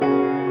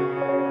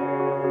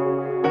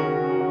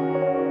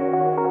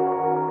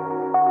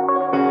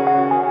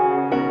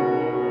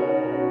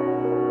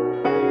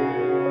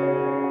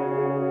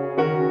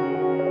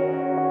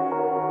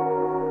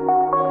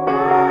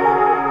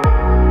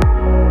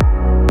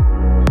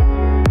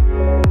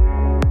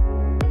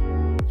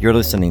You're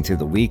listening to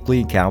the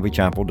weekly Calvary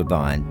Chapel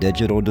Divine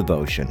digital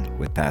devotion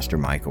with Pastor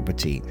Michael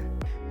Petit.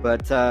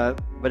 But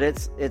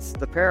it's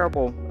the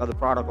parable of the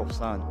prodigal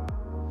son.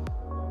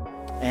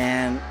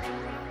 And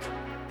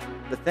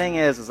the thing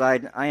is I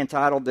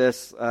entitled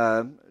this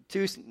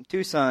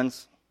two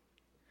sons,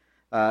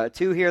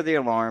 two hear the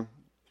alarm,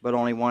 but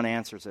only one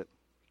answers it.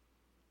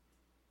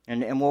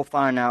 And we'll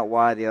find out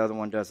why the other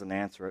one doesn't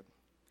answer it.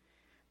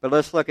 But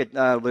let's look at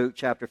Luke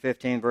chapter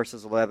 15,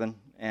 verses 11.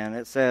 And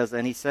it says,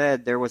 "And he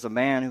said, there was a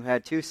man who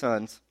had two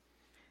sons.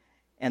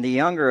 And the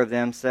younger of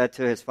them said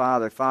to his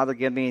father, 'Father,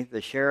 give me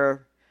the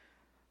share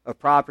of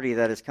property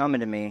that is coming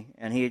to me.'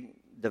 And he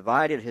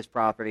divided his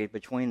property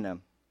between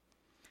them."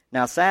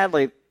 Now,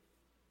 sadly,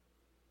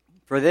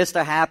 for this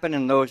to happen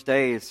in those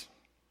days,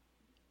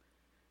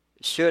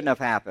 it shouldn't have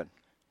happened.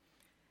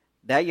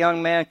 That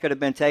young man could have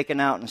been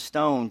taken out and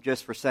stoned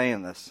just for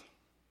saying this.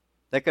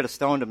 They could have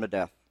stoned him to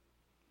death.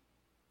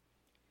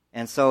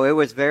 And so it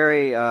was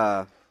very,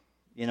 I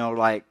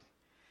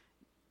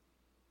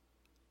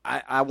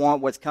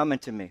want what's coming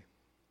to me.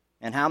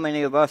 And how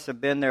many of us have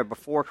been there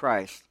before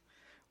Christ,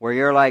 where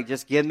you're like,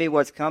 just give me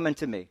what's coming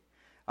to me.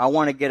 I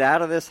want to get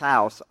out of this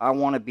house. I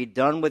want to be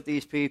done with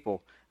these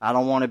people. I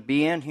don't want to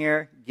be in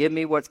here. Give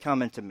me what's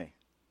coming to me.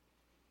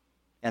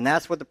 And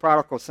that's what the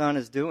prodigal son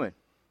is doing.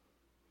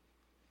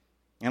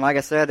 And like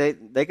I said,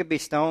 they could be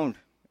stoned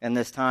in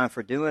this time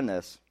for doing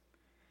this.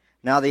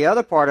 Now, the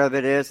other part of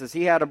it is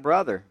he had a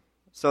brother.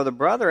 So the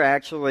brother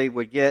actually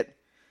would get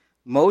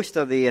most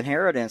of the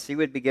inheritance. He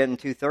would be getting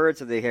 2/3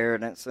 of the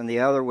inheritance, and the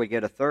other would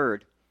get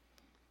 1/3.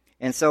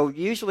 And so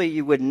usually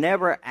you would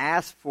never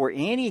ask for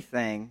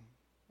anything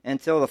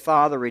until the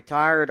father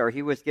retired or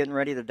he was getting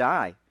ready to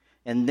die.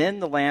 And then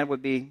the land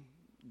would be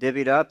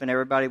divvied up and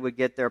everybody would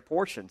get their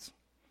portions.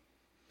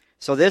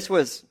 So this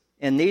was,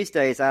 in these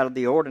days, out of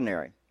the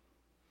ordinary.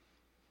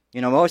 You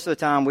know, most of the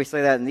time we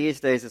say that in these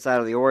days it's out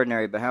of the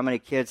ordinary, but how many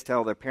kids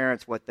tell their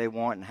parents what they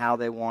want and how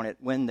they want it,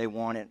 when they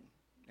want it,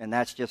 and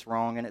that's just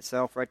wrong in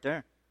itself right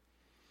there.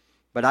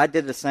 But I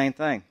did the same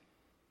thing.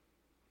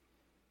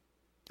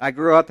 I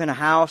grew up in a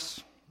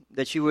house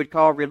that you would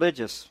call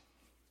religious.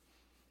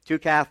 Two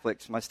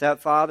Catholics, my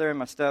stepfather and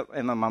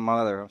my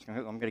mother.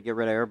 I'm going to get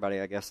rid of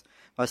everybody, I guess.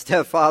 My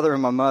stepfather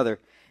and my mother.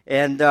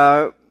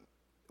 And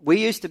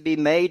we used to be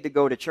made to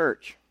go to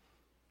church.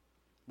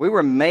 We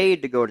were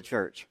made to go to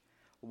church,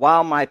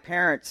 while my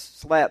parents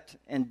slept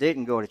and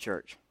didn't go to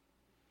church.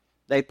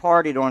 They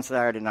partied on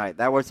Saturday night.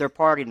 That was their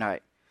party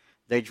night.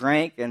 They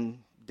drank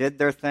and did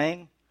their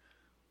thing.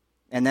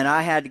 And then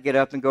I had to get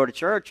up and go to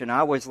church. And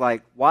I was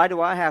like, why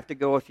do I have to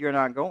go if you're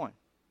not going?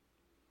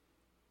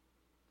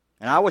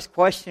 And I was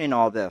questioning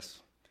all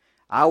this.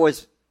 I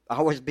was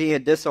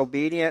being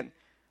disobedient,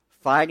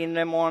 fighting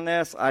them on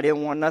this. I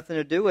didn't want nothing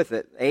to do with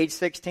it. Age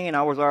 16,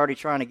 I was already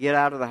trying to get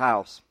out of the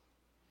house.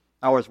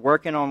 I was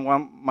working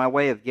on my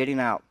way of getting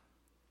out.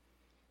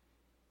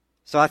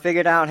 So I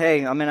figured out,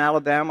 hey, I'm in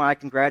Alabama. I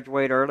can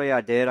graduate early.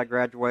 I did. I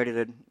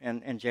graduated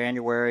in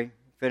January,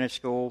 finished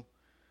school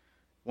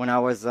when I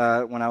was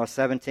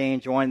 17,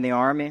 joined the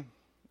Army,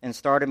 and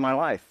started my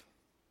life.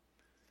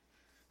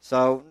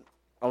 So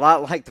a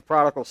lot like the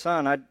prodigal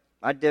son,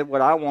 I did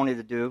what I wanted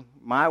to do,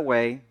 my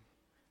way,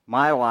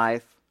 my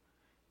life,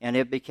 and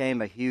it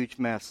became a huge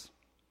mess.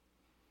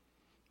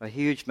 A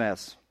huge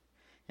mess.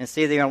 And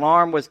see, the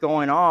alarm was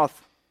going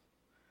off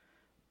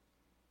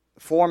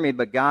for me,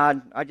 but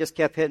God, I just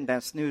kept hitting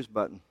that snooze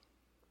button.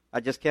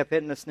 I just kept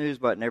hitting the snooze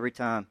button every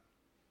time.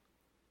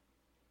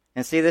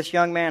 And see, this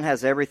young man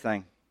has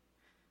everything.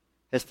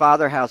 His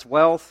father has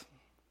wealth.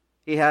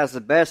 He has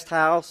the best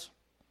house.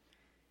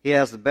 He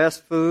has the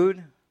best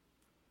food.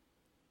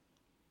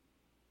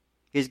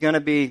 He's going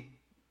to be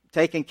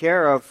taken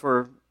care of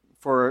for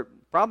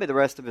probably the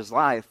rest of his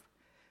life.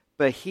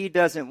 But he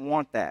doesn't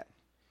want that.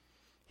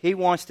 He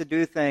wants to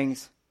do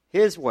things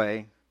his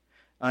way,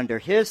 under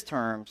his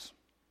terms,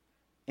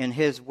 in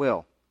his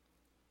will.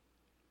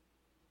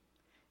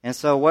 And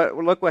so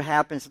look what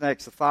happens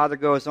next. The father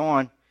goes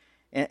on.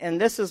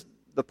 And this is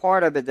the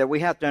part of it that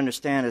we have to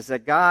understand, is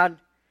that God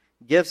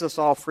gives us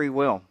all free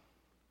will.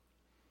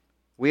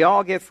 We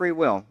all get free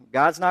will.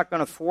 God's not going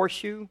to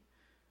force you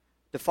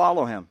to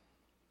follow him.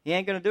 He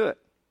ain't going to do it.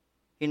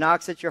 He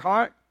knocks at your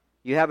heart.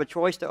 You have a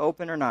choice to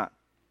open or not.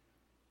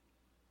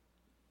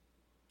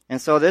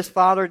 And so this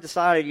father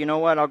decided, you know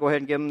what, I'll go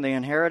ahead and give him the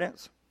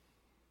inheritance.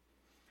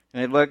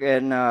 And look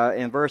in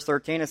verse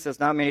 13, it says,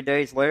 "Not many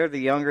days later, the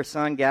younger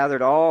son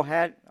gathered all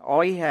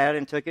he had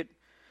and took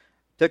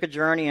a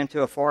journey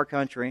into a far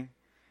country,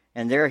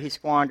 and there he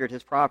squandered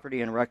his property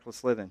in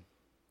reckless living."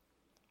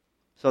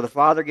 So the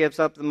father gives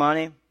up the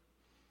money,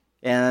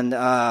 and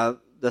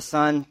the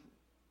son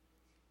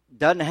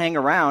doesn't hang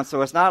around.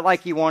 So it's not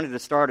like he wanted to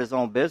start his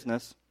own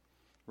business,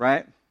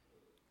 right?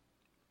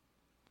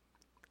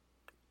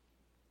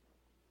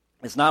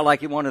 It's not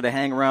like he wanted to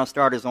hang around,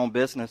 start his own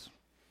business.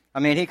 I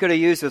mean, he could have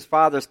used his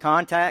father's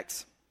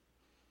contacts.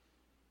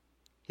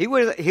 He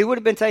would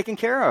have been taken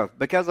care of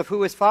because of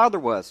who his father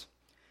was.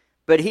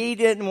 But he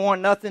didn't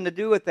want nothing to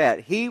do with that.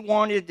 He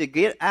wanted to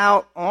get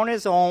out on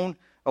his own,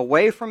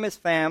 away from his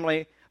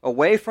family,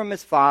 away from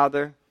his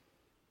father,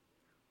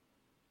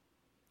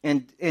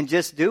 and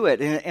just do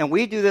it. And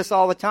we do this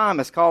all the time.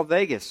 It's called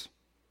Vegas,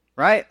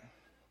 right?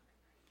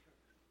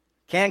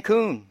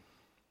 Cancun.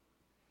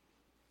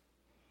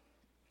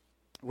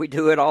 We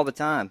do it all the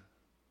time.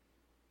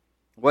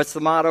 What's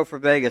the motto for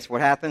Vegas?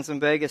 What happens in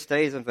Vegas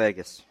stays in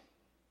Vegas.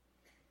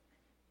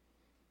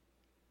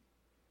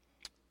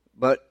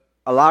 But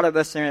a lot of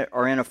us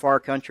are in a far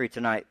country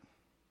tonight.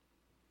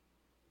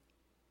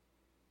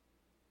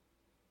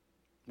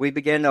 We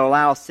begin to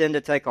allow sin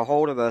to take a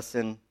hold of us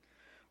in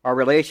our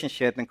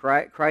relationship, and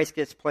Christ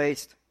gets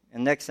placed,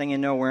 and next thing you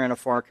know, we're in a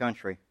far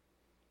country.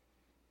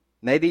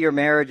 Maybe your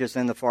marriage is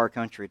in the far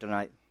country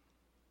tonight.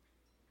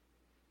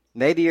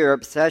 Maybe your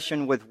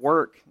obsession with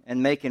work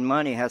and making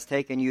money has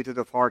taken you to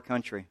the far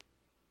country.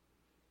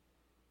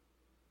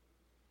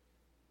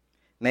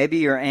 Maybe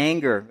your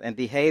anger and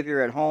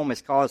behavior at home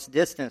has caused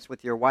distance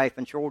with your wife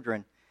and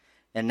children,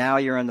 and now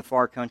you're in the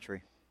far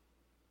country.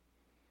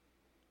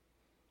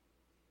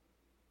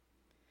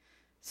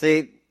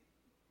 See,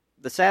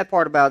 the sad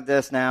part about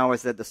this now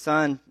is that the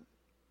son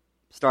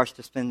starts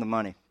to spend the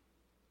money.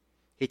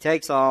 He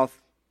takes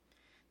off,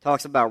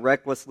 talks about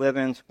reckless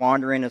living,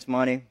 squandering his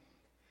money.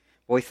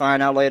 We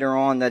find out later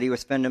on that he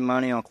was spending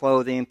money on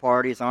clothing,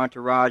 parties,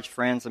 entourage,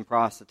 friends, and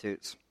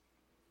prostitutes.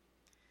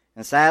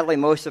 And sadly,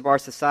 most of our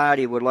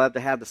society would love to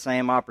have the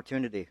same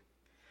opportunity,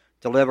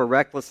 to live a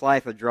reckless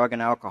life of drug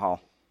and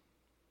alcohol,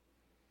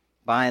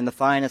 buying the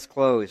finest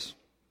clothes,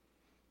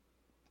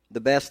 the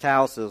best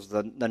houses,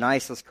 the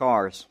nicest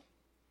cars.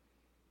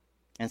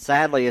 And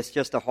sadly, it's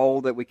just a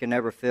hole that we can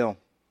never fill.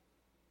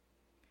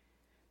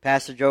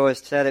 Pastor Joe has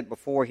said it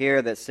before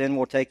here that sin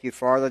will take you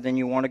farther than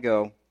you want to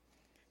go,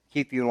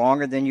 keep you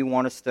longer than you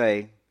want to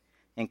stay,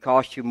 and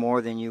cost you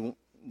more than you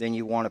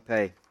want to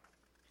pay.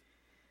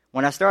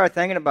 When I started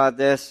thinking about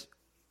this,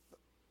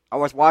 I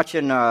was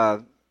watching,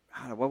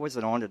 what was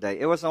it on today?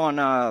 It was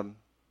on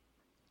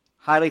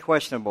Highly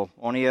Questionable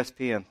on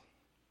ESPN.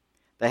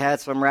 They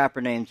had some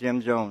rapper named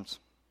Jim Jones.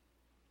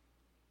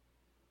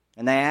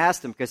 And they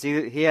asked him, because him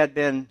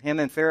and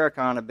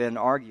Farrakhan had been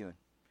arguing.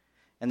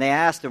 And they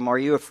asked him, are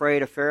you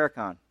afraid of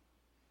Farrakhan?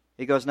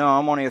 He goes, no,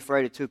 I'm only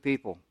afraid of two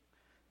people,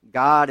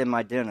 God and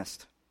my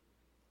dentist.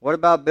 What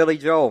about Billy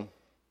Joel?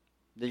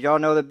 Did y'all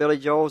know that Billy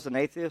Joel's an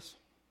atheist?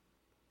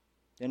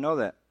 Didn't know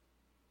that.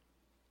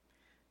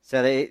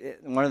 Said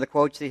one of the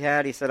quotes he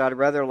had, he said, I'd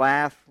rather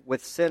laugh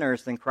with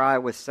sinners than cry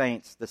with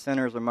saints. The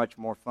sinners are much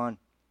more fun.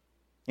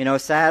 You know,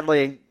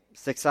 sadly,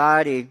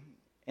 society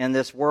in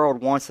this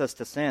world wants us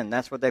to sin.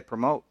 That's what they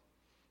promote.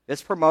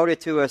 It's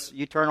promoted to us.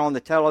 You turn on the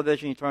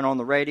television, you turn on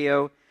the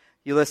radio,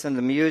 you listen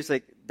to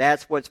music.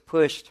 That's what's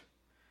pushed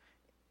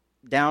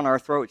down our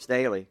throats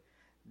daily.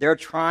 They're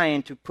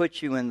trying to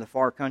put you in the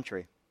far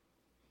country.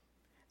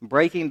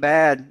 Breaking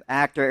Bad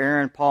actor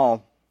Aaron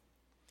Paul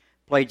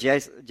played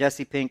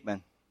Jesse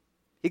Pinkman.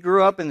 He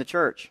grew up in the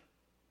church.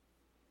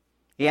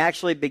 He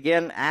actually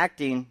began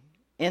acting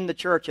in the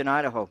church in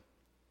Idaho.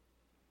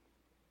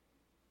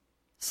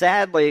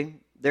 Sadly,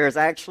 there's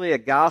actually a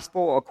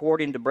gospel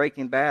according to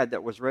Breaking Bad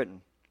that was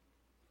written.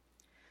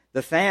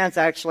 The fans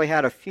actually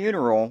had a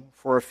funeral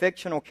for a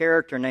fictional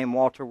character named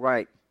Walter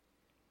White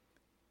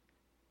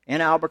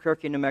in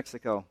Albuquerque, New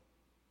Mexico.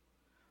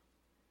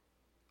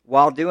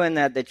 While doing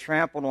that, they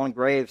trampled on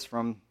graves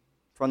from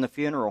the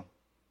funeral.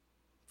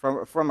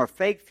 From a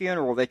fake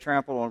funeral, they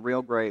trampled on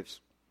real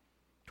graves.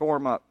 Tore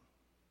them up.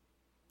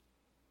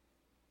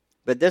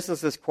 But this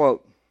is his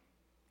quote.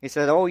 He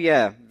said, oh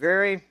yeah,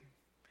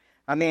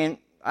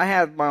 I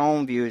have my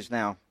own views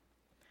now.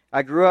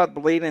 I grew up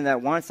believing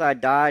that once I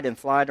died and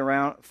fly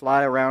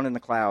around in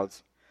the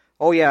clouds.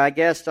 Oh yeah, I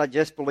guess I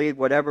just believed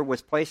whatever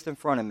was placed in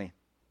front of me.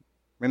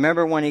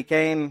 Remember when he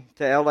came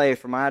to L.A.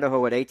 from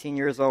Idaho at 18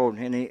 years old,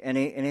 and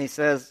he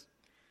says,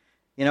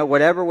 you know,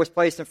 whatever was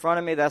placed in front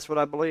of me, that's what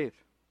I believed.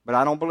 But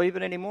I don't believe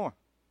it anymore.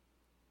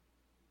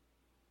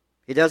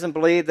 He doesn't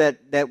believe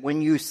that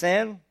when you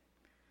sin,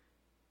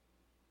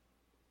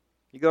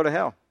 you go to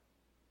hell.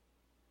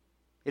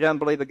 He doesn't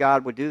believe that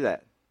God would do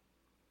that.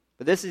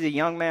 But this is a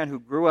young man who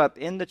grew up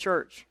in the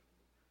church,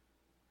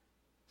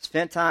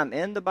 spent time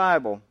in the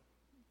Bible,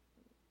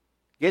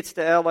 gets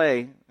to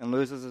L.A. and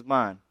loses his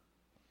mind.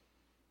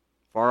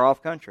 Far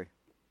off country.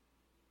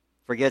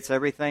 Forgets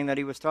everything that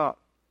he was taught.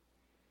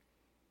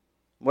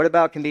 What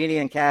about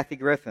comedian Kathy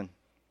Griffin?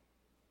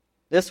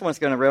 This one's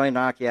going to really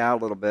knock you out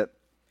a little bit.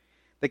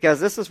 Because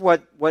this is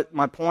what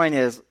my point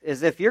is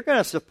if you're going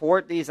to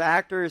support these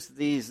actors,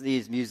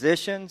 these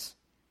musicians,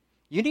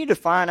 you need to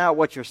find out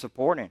what you're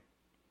supporting.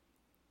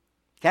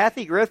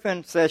 Kathy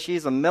Griffin says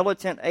she's a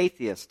militant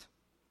atheist.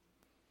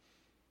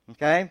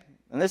 Okay?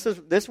 And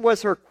this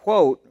was her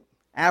quote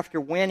after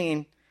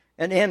winning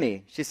an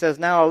Emmy. She says,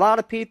 now a lot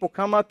of people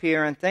come up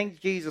here and thank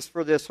Jesus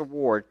for this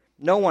award.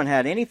 No one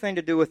had anything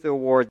to do with the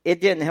award. It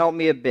didn't help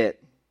me a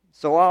bit.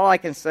 So all I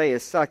can say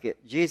is suck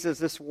it. Jesus,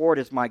 this award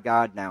is my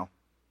God now.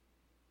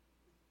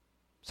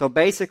 So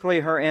basically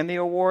her Emmy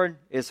award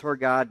is her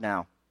God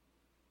now.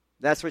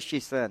 That's what she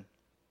said.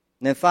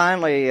 And then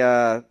finally,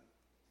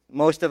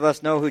 most of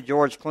us know who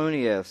George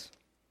Clooney is.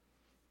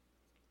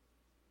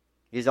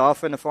 He's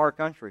off in a far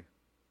country.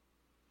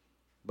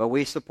 But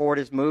we support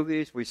his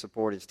movies. We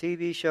support his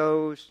TV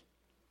shows.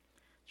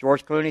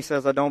 George Clooney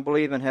says, I don't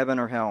believe in heaven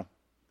or hell.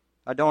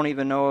 I don't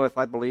even know if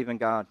I believe in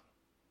God.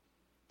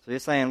 So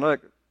he's saying,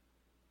 look,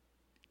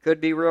 could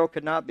be real,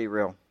 could not be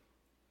real.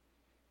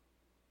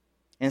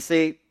 And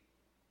see,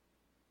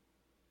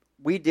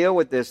 we deal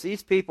with this.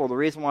 These people, the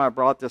reason why I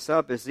brought this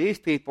up is these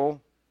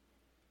people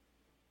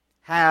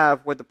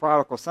have what the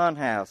prodigal son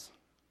has.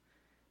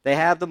 They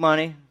have the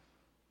money,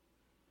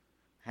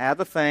 have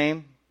the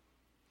fame.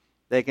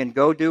 They can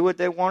go do what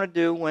they want to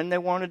do when they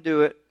want to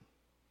do it.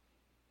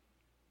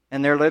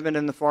 And they're living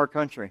in the far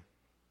country.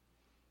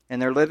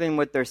 And they're living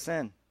with their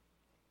sin.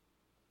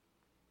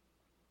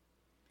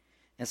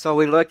 And so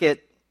we look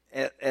at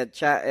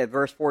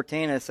verse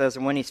 14, it says,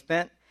 and when he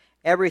spent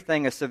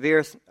everything, a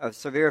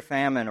severe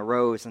famine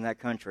arose in that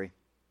country.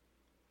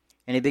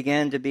 And he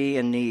began to be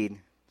in need.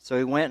 So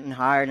he went and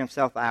hired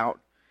himself out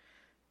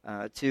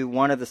to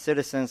one of the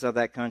citizens of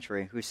that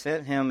country, who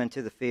sent him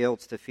into the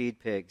fields to feed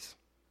pigs.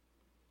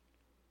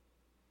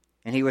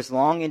 And he was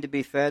longing to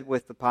be fed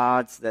with the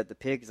pods that the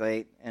pigs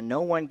ate, and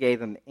no one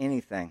gave him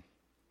anything.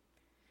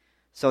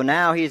 So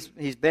now he's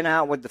been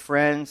out with the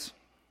friends,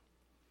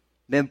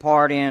 been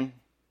partying,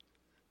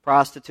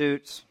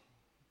 prostitutes,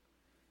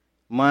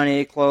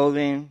 money,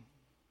 clothing.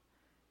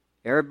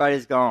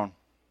 Everybody's gone.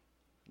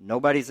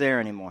 Nobody's there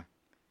anymore.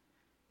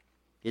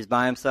 He's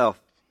by himself.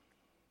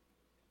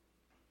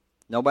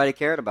 Nobody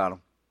cared about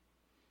him.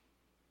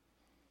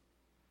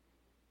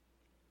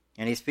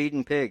 And he's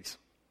feeding pigs.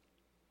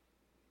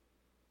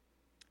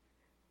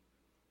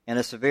 And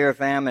a severe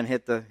famine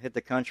hit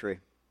the country.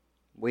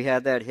 We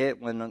had that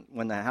hit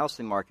when the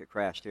housing market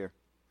crashed here.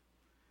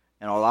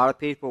 And a lot of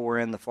people were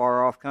in the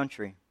far-off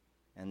country,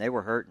 and they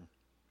were hurting.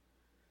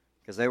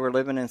 Because they were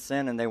living in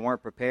sin, and they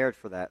weren't prepared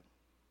for that.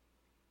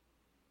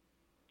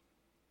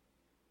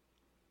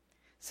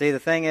 See, the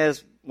thing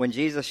is, when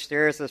Jesus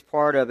shares this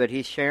part of it,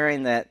 he's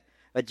sharing that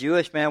a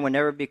Jewish man would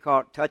never be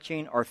caught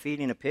touching or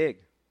feeding a pig.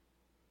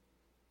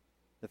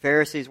 The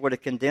Pharisees would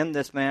have condemned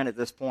this man at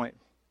this point.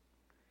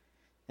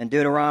 In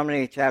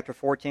Deuteronomy chapter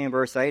 14,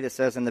 verse 8, it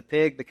says, and the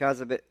pig,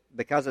 because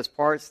its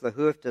parts, the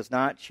hoof does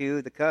not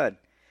chew the cud.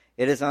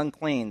 It is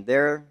unclean.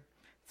 Their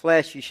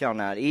flesh you shall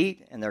not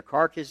eat, and their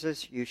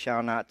carcasses you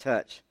shall not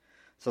touch.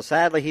 So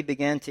sadly, he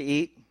began to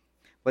eat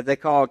what they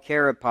called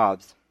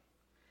caripobs.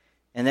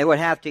 And they would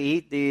have to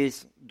eat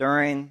these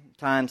during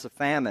times of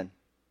famine.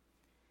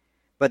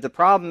 But the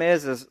problem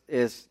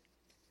is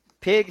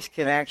pigs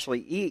can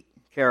actually eat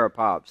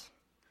caripobs.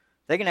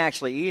 They can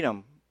actually eat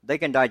them. They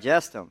can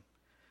digest them.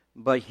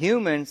 But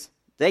humans,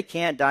 they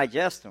can't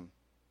digest them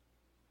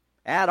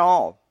at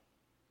all.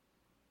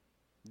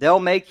 They'll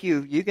make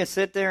you can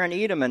sit there and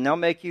eat them, and they'll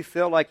make you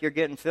feel like you're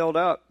getting filled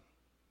up.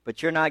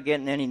 But you're not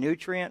getting any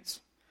nutrients.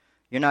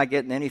 You're not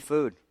getting any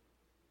food.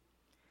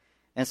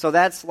 And so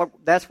that's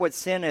what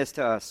sin is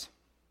to us.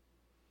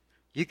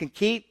 You can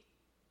keep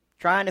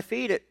trying to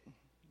feed it,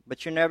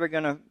 but you're never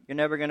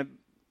gonna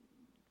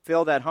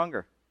fill that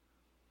hunger.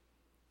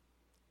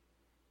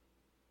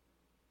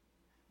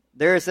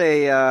 There's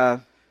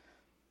a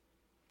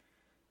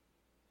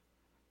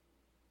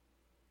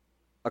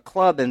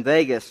club in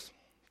Vegas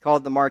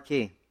called the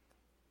Marquee.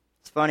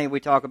 It's funny, we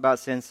talk about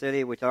Sin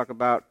City, we talk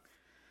about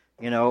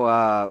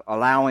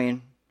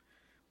allowing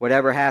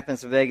whatever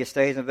happens in Vegas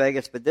stays in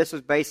Vegas, but this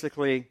is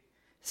basically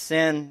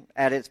sin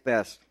at its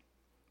best.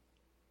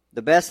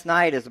 The best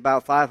night is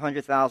about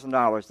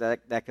 $500,000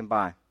 that can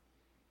buy.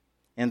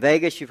 In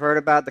Vegas, you've heard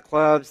about the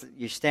clubs.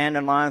 You stand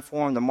in line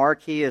for them. The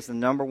Marquee is the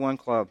number one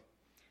club.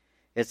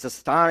 It's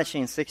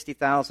astonishing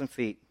 60,000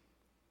 feet.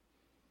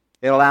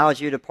 It allows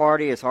you to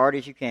party as hard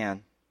as you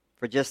can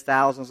for just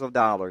thousands of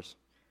dollars.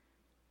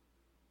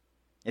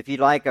 If you'd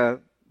like a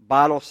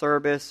bottle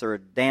service or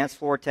dance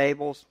floor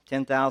tables,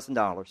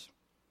 $10,000.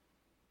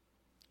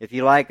 If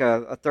you like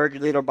a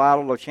 30-liter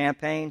bottle of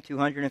champagne,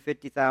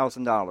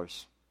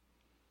 $250,000.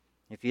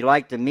 If you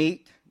like to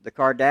meet the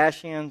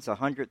Kardashians,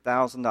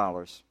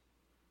 $100,000.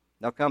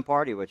 They'll come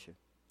party with you.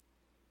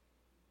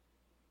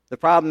 The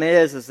problem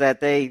is that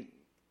they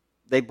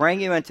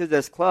bring you into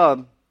this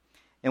club,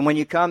 and when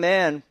you come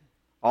in,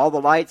 all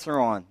the lights are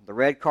on, the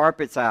red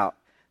carpet's out.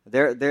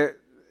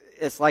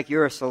 It's like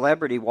you're a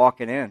celebrity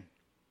walking in.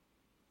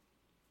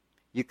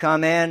 You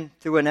come in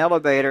through an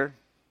elevator,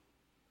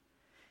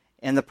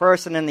 and the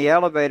person in the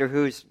elevator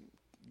who's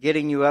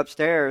getting you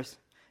upstairs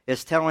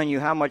is telling you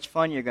how much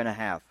fun you're going to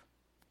have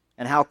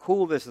and how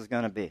cool this is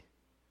going to be.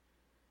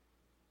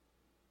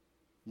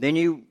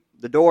 Then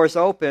the doors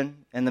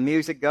open and the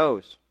music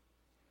goes.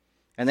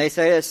 And they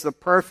say it's the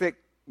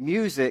perfect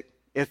music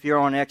if you're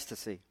on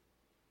ecstasy,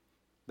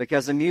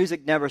 because the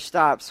music never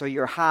stops, so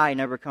your high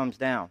never comes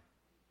down.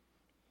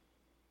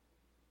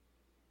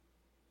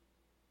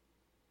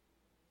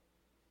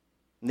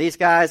 And these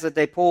guys that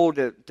they pulled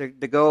to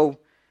go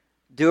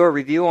do a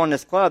review on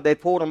this club, they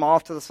pulled them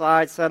off to the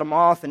side, set them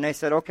off, and they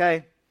said,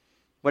 okay,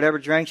 whatever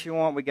drinks you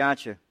want, we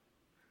got you.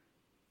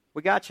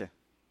 We got you.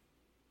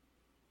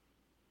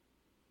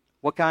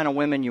 What kind of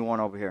women you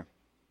want over here?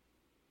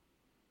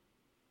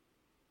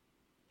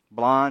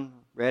 Blonde,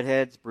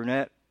 redheads,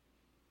 brunette?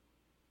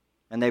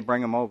 And they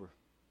bring them over.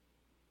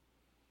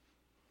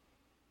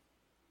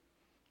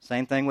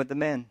 Same thing with the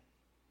men.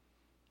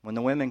 When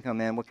the women come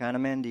in, what kind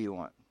of men do you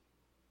want?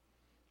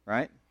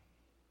 Right?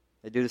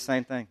 They do the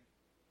same thing.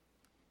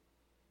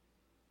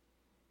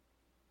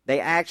 They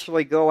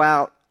actually go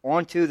out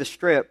onto the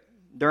strip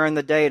during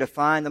the day to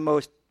find the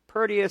most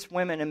prettiest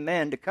women and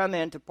men to come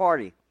in to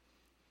party.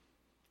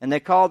 And they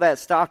call that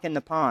stock in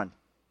the pond.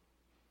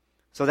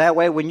 So that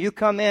way when you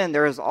come in,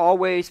 there is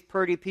always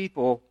pretty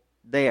people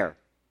there.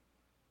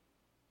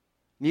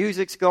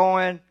 Music's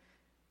going,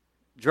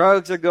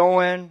 drugs are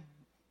going,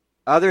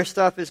 other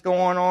stuff is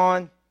going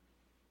on.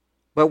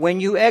 But when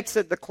you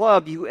exit the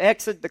club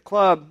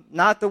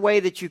not the way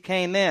that you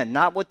came in,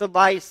 not with the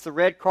lights, the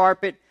red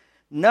carpet,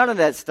 none of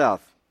that stuff.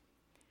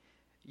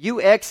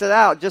 You exit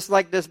out just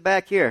like this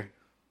back here.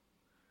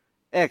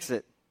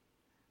 Exit.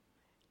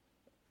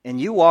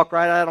 And you walk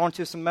right out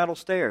onto some metal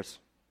stairs.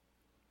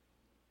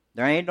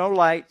 There ain't no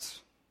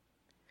lights.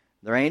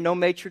 There ain't no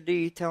maitre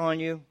d' telling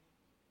you,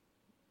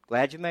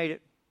 glad you made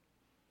it.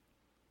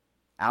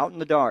 Out in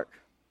the dark.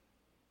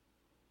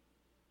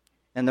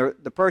 And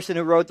the person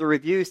who wrote the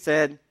review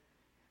said,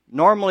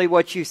 normally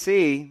what you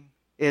see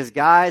is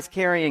guys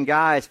carrying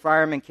guys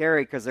firemen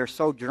carry because they're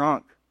so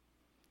drunk.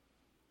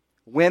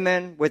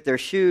 Women with their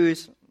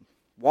shoes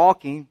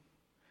walking,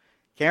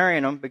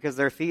 carrying them because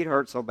their feet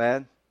hurt so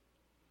bad,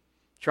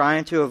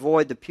 trying to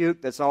avoid the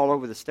puke that's all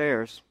over the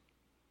stairs.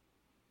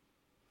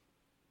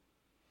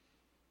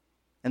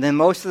 And then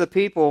most of the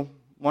people,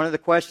 one of the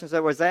questions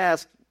that was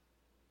asked,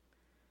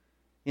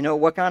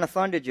 what kind of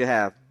fun did you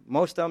have?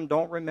 Most of them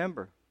don't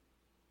remember.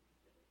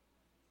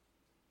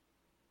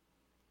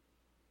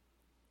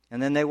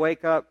 And then they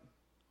wake up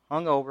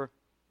hungover,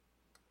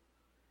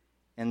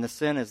 and the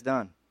sin is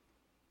done.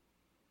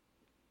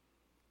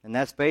 And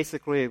that's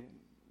basically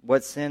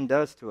what sin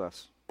does to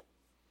us.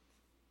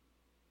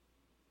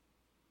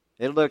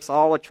 It looks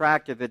all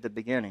attractive at the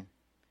beginning.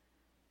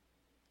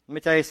 Let me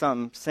tell you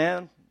something.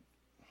 Sin,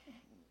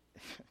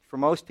 for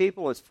most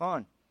people, is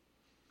fun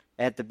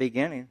at the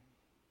beginning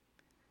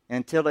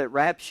until it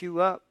wraps you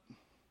up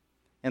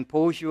and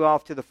pulls you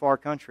off to the far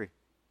country.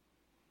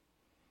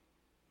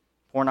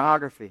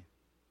 Pornography,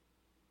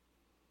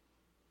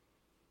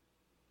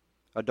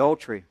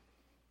 adultery.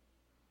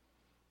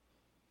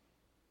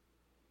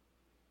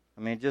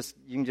 You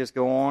can just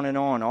go on and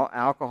on.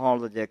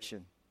 Alcohol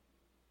addiction,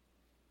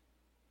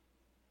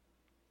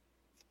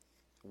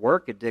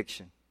 work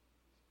addiction.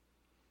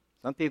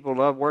 Some people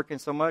love working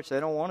so much they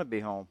don't want to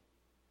be home.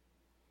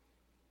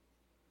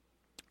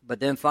 But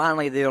then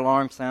finally the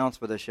alarm sounds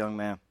for this young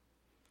man.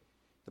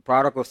 The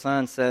prodigal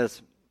son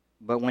says,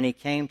 but when he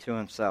came to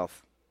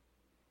himself.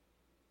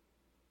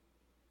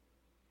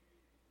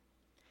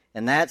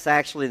 And that's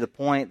actually the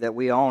point that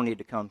we all need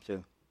to come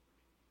to.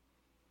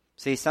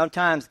 See,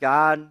 sometimes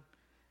God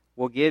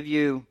will give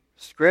you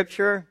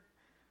scripture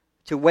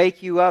to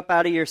wake you up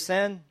out of your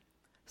sin.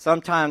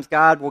 Sometimes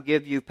God will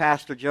give you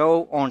Pastor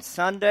Joe on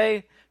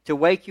Sunday to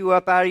wake you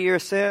up out of your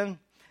sin.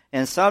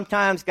 And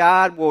sometimes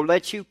God will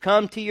let you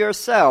come to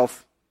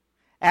yourself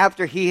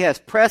after He has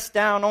pressed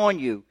down on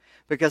you.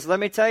 Because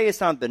let me tell you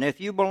something. If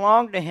you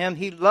belong to Him,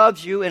 He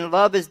loves you, and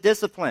love is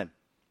discipline.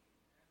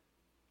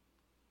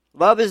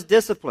 Love is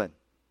discipline.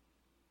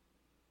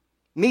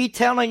 Me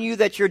telling you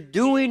that you're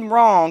doing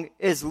wrong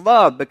is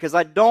love, because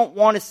I don't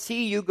want to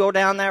see you go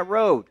down that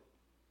road.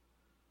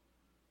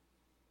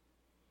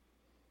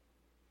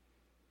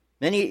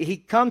 Then he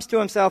comes to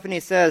himself and he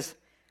says,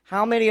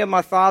 how many of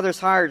my father's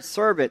hired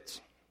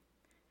servants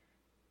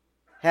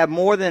have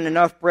more than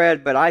enough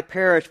bread, but I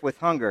perish with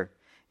hunger?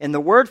 And the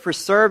word for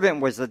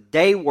servant was a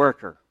day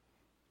worker.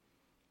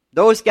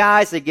 Those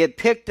guys that get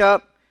picked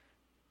up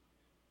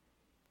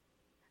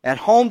at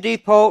Home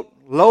Depot,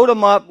 load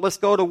them up, let's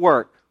go to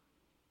work.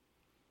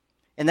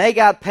 And they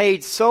got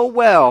paid so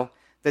well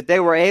that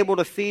they were able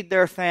to feed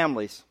their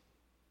families.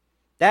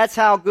 That's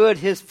how good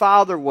his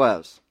father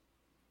was.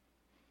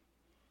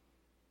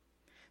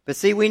 But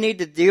see, we need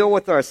to deal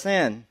with our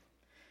sin.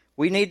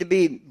 We need to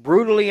be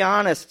brutally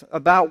honest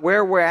about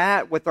where we're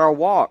at with our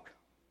walk.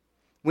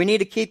 We need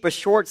to keep a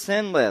short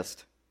sin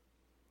list.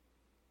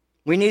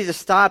 We need to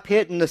stop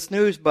hitting the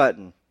snooze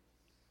button.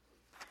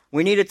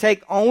 We need to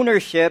take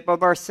ownership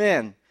of our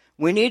sin.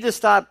 We need to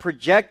stop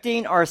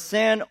projecting our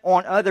sin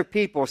on other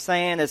people,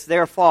 saying it's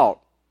their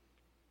fault.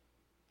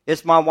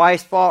 It's my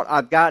wife's fault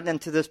I've gotten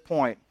into this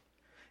point.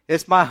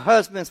 It's my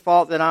husband's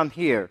fault that I'm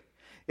here.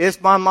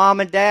 It's my mom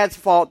and dad's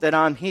fault that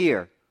I'm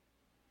here.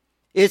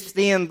 It's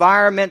the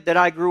environment that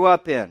I grew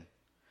up in.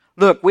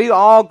 Look, we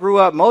all grew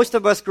up, most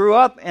of us grew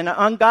up in an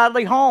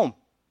ungodly home.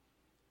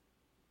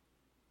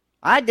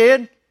 I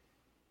did.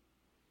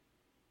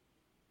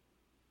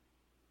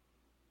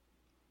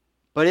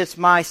 But it's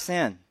my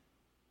sin.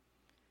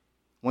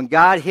 When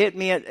God hit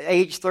me at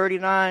age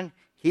 39,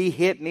 He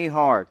hit me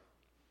hard.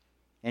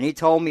 And He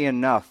told me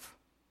enough.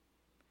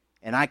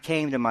 And I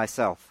came to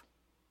myself.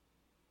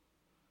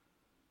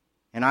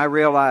 And I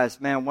realized,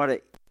 man,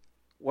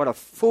 what a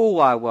fool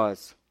I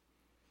was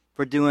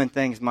for doing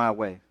things my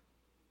way.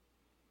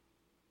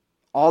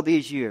 All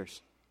these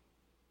years.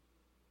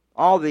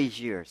 All these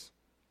years.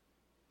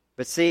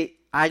 But see,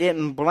 I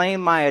didn't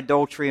blame my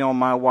adultery on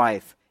my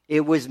wife.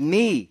 It was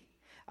me.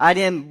 I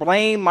didn't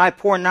blame my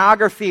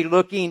pornography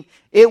looking.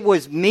 It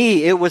was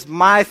me. It was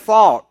my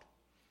fault.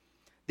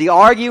 The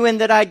arguing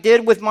that I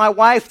did with my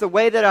wife, the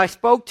way that I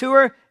spoke to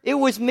her, it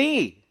was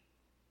me.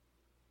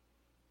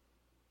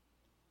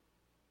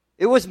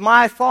 It was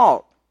my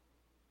fault.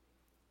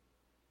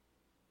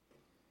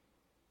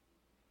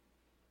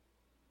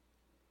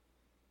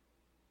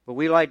 But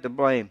we like to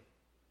blame.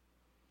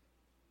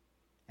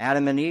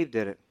 Adam and Eve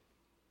did it.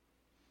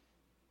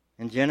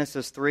 In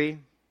Genesis 3,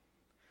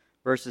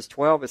 verses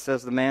 12, it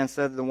says, the man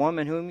said to the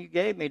woman whom you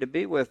gave me to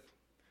be with,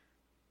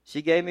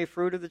 she gave me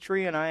fruit of the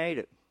tree and I ate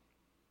it.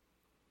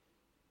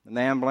 The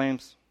man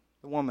blames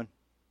the woman.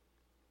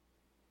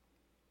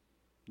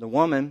 The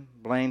woman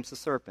blames the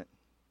serpent.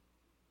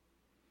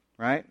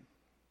 Right?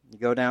 You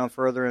go down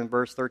further in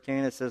verse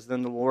 13, it says,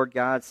 then the Lord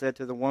God said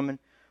to the woman,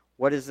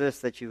 what is this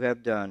that you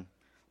have done?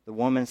 The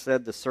woman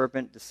said, the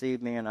serpent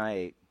deceived me and I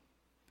ate.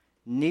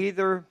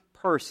 Neither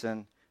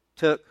person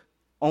took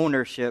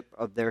ownership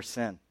of their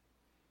sin.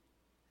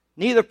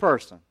 Neither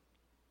person.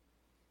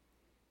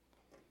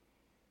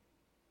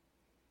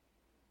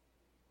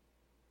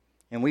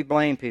 And we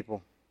blame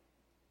people.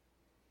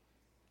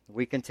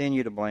 We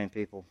continue to blame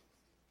people.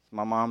 It's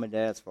my mom and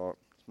dad's fault.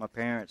 It's my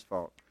parents'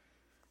 fault.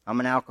 I'm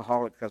an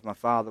alcoholic because my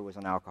father was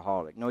an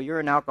alcoholic. No, you're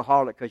an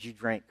alcoholic because you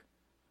drink.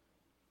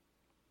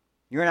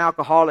 You're an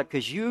alcoholic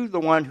because you're the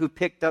one who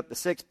picked up the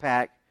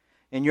six-pack,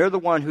 and you're the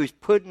one who's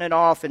putting it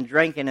off and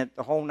drinking it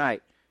the whole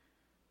night,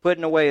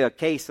 putting away a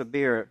case of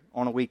beer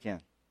on a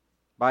weekend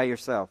by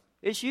yourself.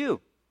 It's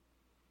you.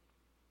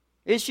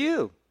 It's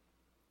you.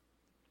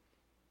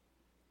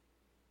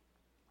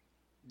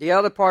 The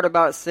other part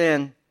about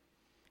sin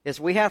is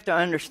we have to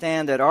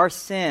understand that our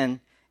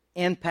sin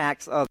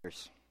impacts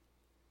others.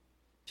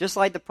 Just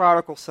like the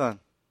prodigal son.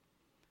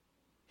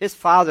 His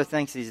father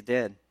thinks he's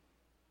dead.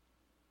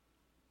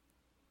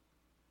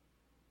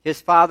 His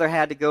father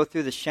had to go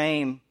through the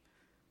shame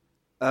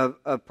of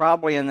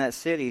probably in that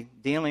city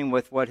dealing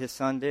with what his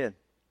son did.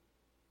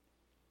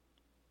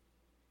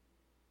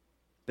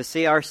 But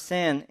see, our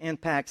sin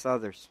impacts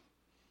others.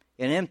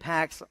 It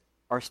impacts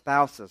our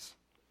spouses.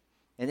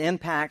 It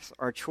impacts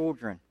our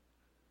children.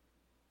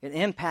 It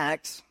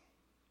impacts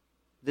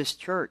this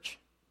church.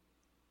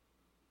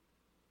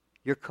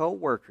 Your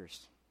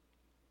co-workers.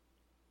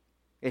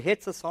 It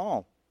hits us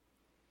all.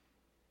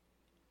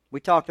 We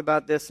talked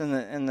about this in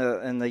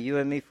the You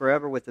and Me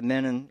Forever with the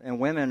men and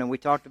women, and we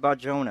talked about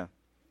Jonah.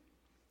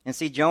 And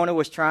see, Jonah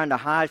was trying to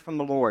hide from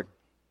the Lord.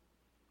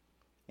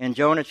 In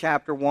Jonah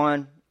chapter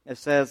 1, it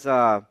says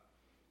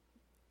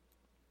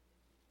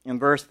in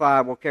verse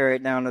 5, we'll carry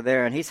it down to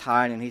there, and he's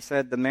hiding. He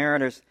said the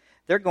mariners,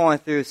 they're going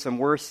through some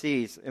worse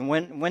seas. And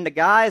when the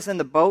guys in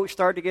the boat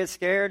start to get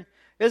scared,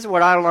 this is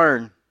what I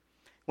learned.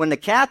 When the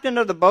captain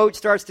of the boat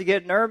starts to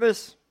get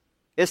nervous,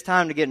 it's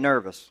time to get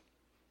nervous.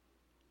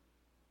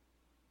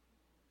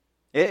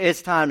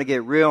 It's time to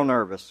get real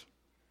nervous.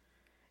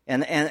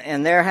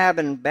 And they're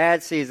having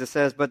bad seas, it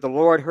says, but the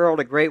Lord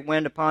hurled a great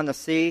wind upon the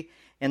sea,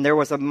 and there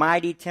was a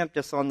mighty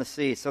tempest on the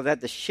sea, so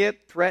that the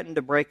ship threatened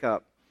to break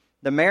up.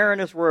 The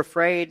mariners were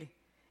afraid,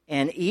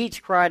 and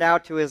each cried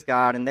out to his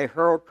God, and they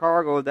hurled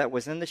cargo that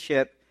was in the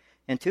ship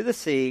into the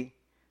sea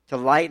to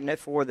lighten it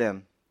for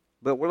them.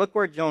 But look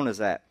where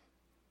Jonah's at,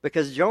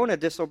 because Jonah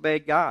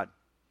disobeyed God.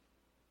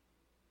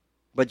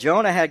 But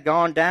Jonah had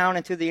gone down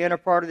into the inner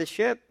part of the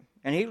ship,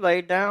 and he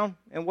laid down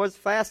and was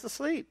fast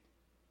asleep.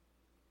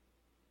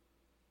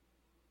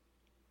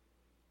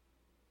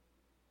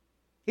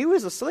 He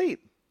was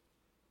asleep.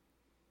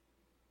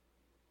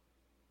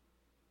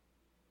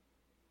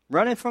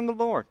 Running from the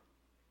Lord.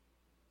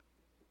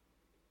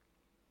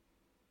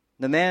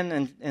 The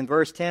men, in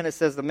verse 10, it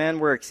says, the men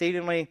were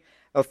exceedingly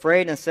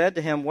afraid and said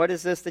to him, what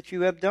is this that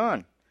you have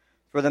done?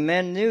 For the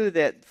men knew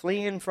that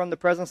fleeing from the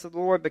presence of the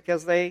Lord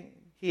because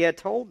he had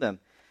told them.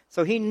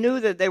 So he knew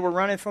that they were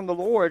running from the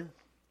Lord.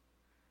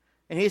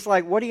 And he's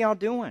like, what are y'all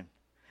doing?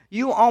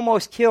 You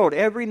almost killed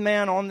every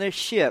man on this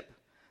ship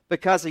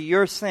because of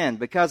your sin,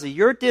 because of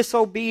your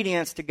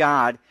disobedience to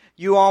God.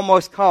 You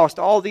almost cost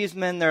all these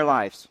men their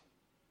lives.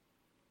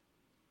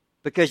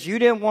 Because you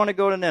didn't want to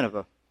go to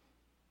Nineveh.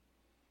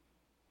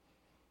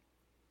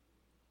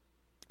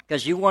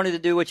 Because you wanted to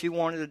do what you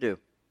wanted to do.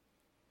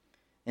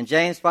 And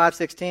James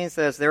 5:16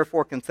 says,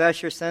 therefore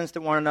confess your sins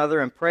to one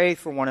another and pray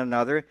for one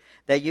another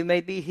that you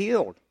may be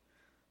healed.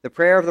 The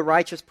prayer of the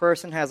righteous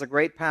person has a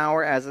great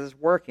power as it is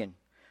working.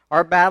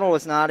 Our battle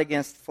is not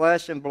against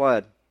flesh and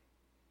blood.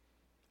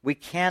 We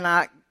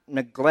cannot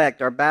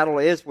neglect. Our battle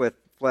is with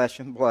flesh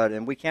and blood,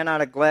 and we cannot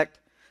neglect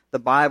the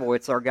Bible.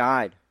 It's our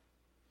guide.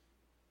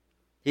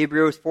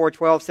 Hebrews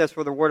 4:12 says,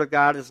 for the word of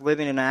God is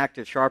living and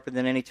active, sharper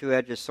than any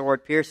two-edged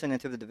sword, piercing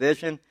into the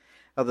division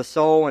of the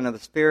soul and of the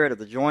spirit, of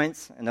the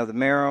joints and of the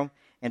marrow,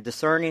 and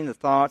discerning the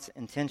thoughts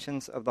and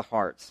intentions of the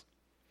hearts.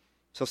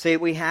 So see,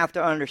 we have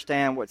to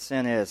understand what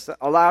sin is.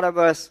 A lot of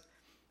us,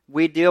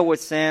 we deal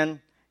with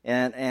sin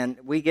and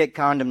we get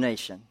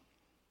condemnation.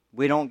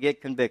 We don't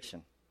get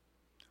conviction.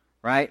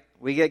 Right?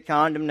 We get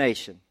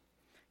condemnation.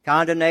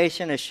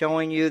 Condemnation is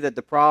showing you that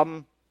the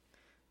problem,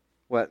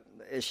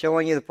 is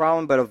showing you the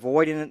problem but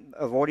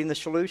avoiding the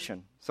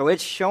solution. So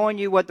it's showing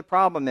you what the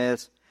problem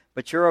is,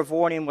 but you're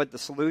avoiding what the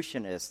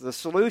solution is. The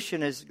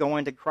solution is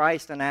going to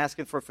Christ and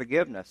asking for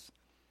forgiveness.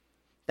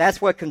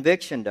 That's what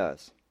conviction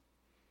does.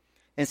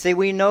 And see,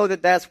 we know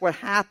that that's what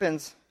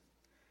happens,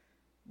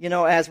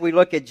 as we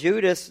look at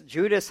Judas.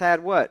 Judas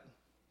had what?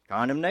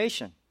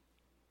 Condemnation.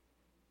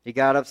 He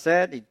got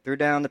upset. He threw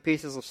down the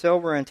pieces of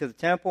silver into the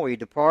temple. He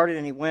departed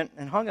and he went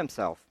and hung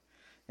himself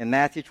in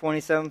Matthew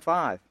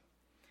 27:5.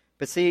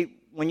 But see,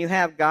 when you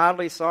have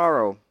godly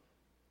sorrow,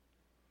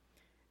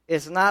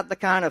 it's not the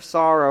kind of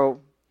sorrow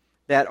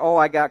that,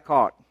 I got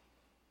caught.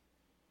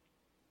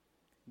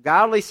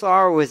 Godly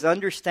sorrow is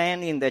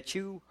understanding that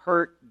you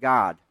hurt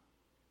God.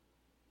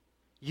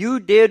 You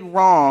did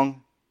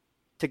wrong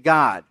to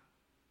God.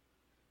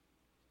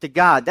 To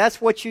God.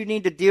 That's what you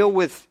need to deal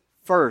with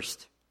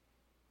first.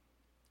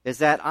 Is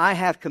that I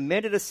have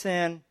committed a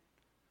sin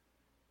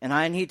and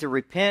I need to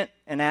repent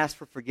and ask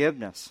for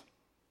forgiveness.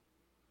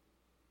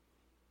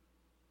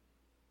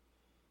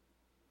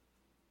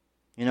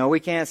 We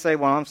can't say,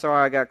 well, I'm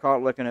sorry I got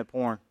caught looking at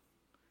porn.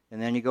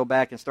 And then you go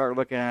back and start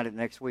looking at it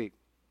next week.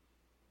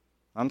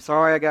 I'm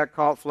sorry I got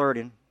caught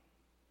flirting.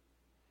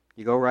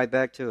 You go right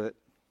back to it.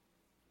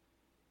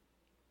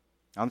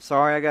 I'm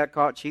sorry I got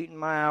caught cheating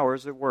my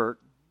hours at work,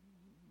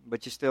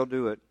 but you still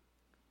do it.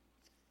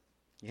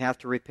 You have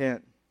to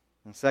repent.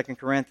 And 2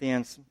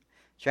 Corinthians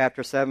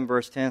chapter 7,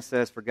 verse 10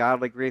 says, for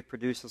godly grief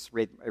produces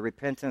a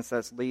repentance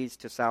that leads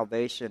to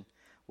salvation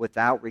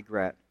without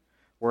regret,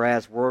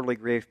 whereas worldly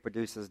grief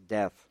produces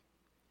death.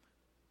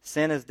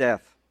 Sin is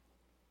death.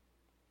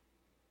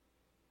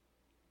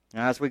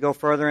 Now, as we go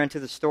further into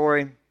the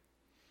story,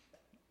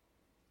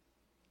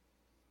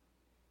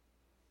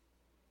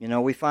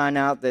 we find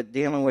out that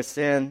dealing with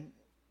sin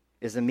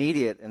is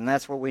immediate, and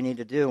that's what we need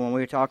to do. When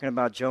we were talking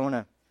about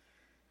Jonah,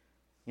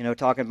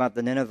 talking about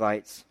the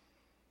Ninevites,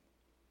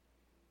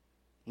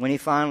 when he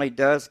finally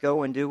does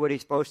go and do what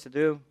he's supposed to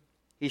do,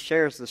 he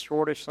shares the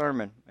shortest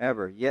sermon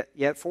ever.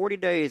 Yet 40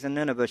 days and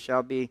Nineveh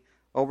shall be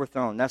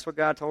overthrown. That's what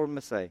God told him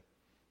to say.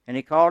 And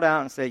he called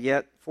out and said,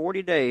 yet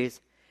 40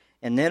 days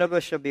and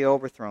Nineveh shall be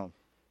overthrown.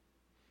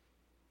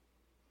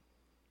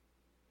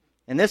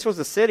 And this was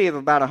a city of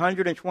about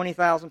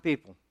 120,000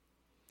 people.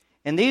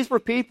 And these were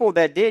people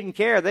that didn't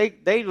care.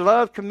 They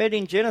loved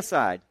committing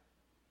genocide.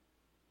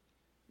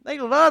 They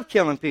loved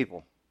killing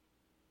people.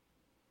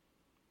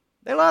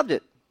 They loved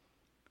it.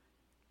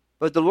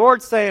 But the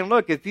Lord's saying,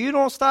 look, if you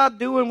don't stop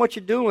doing what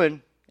you're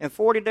doing, in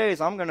 40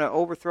 days, I'm going to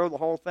overthrow the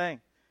whole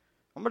thing.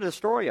 I'm going to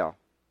destroy y'all.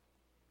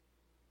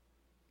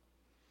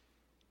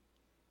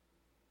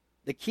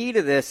 The key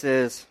to this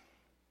is,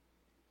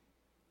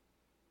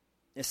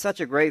 it's such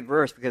a great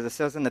verse because it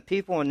says, and the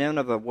people in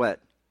Nineveh what?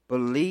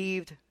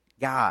 Believed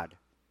God.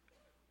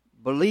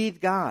 Believed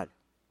God.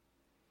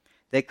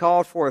 They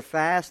called for a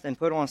fast and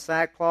put on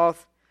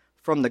sackcloth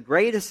from the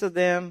greatest of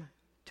them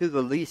to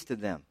the least of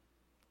them.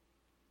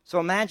 So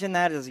imagine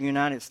that as the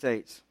United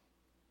States.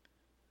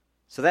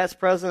 So that's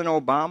President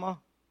Obama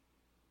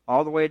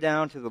all the way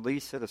down to the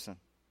least citizen.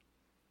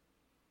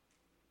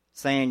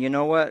 Saying, you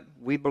know what?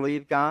 We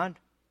believe God.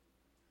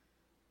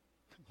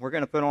 We're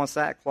going to put on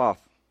sackcloth.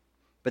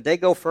 But they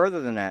go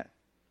further than that.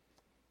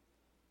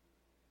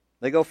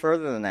 They go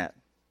further than that.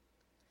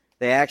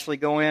 They actually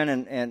go in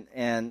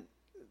and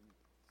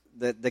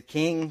the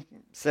king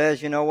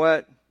says, you know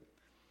what?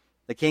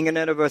 The king of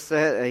Nineveh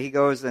said, he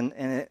goes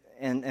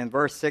in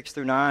verse 6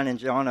 through 9 in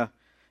Jonah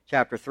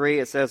chapter 3,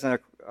 it says, and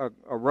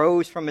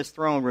arose from his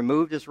throne,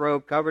 removed his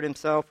robe, covered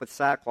himself with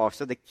sackcloth.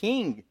 So the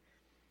king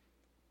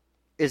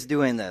is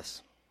doing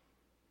this.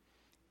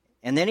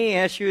 And then he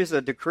issues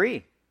a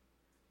decree.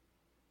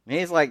 And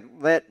he's like,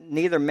 let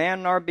neither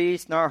man nor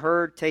beast nor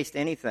herd taste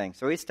anything.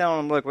 So he's telling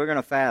them, look, we're going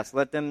to fast.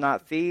 Let them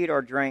not feed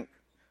or drink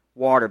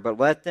water, but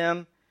let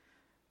the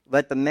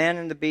men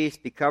and the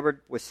beast be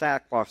covered with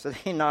sackcloth. So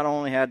they not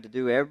only had to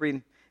do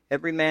every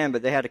man,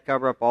 but they had to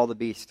cover up all the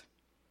beast.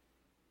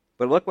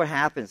 But look what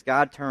happens.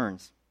 God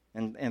turns.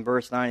 In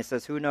verse 9, it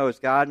says, who knows?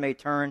 God may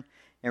turn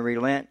and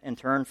relent and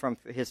turn from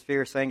his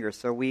fierce anger,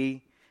 so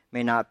we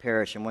may not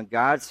perish. And when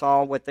God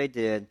saw what they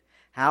did,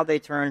 how they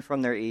turned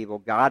from their evil,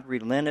 God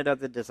relented of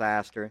the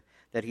disaster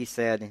that he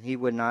said, and he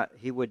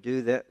would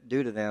do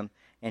to them,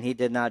 and he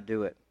did not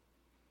do it.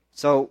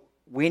 So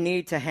we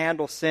need to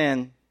handle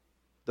sin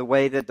the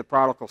way that the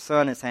prodigal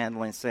son is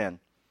handling sin.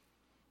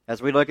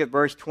 As we look at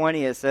verse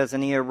 20, it says,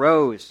 and he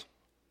arose.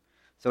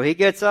 So he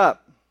gets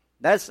up.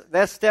 That's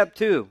step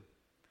 2.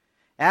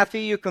 After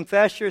you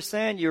confess your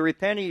sin, you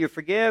repent, you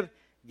forgive,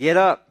 get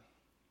up.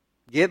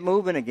 Get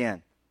moving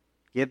again.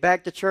 Get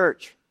back to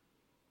church.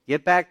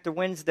 Get back to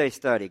Wednesday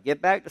study.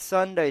 Get back to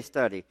Sunday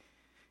study.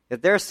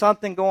 If there's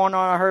something going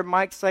on, I heard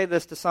Mike say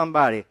this to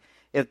somebody.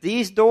 If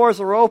these doors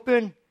are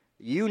open,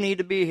 you need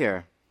to be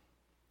here.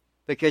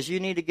 because you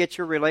need to get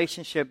your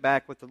relationship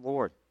back with the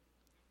Lord.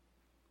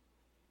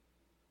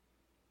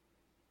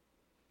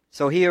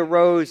 So he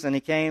arose and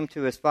he came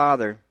to his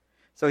father.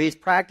 So he's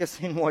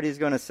practicing what he's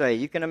going to say.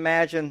 You can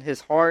imagine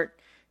his heart.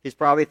 He's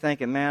probably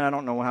thinking, man, I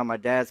don't know how my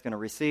dad's going to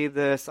receive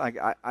this.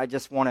 I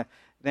just want to,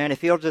 man,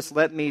 if he'll just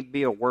let me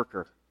be a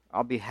worker,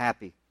 I'll be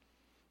happy.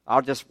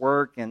 I'll just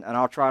work and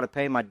I'll try to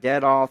pay my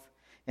debt off.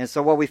 And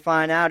so what we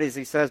find out is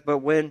he says, but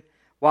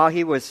while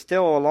he was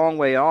still a long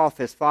way off,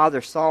 his father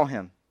saw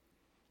him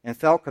and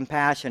felt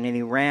compassion, and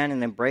he ran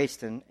and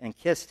embraced him and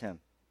kissed him.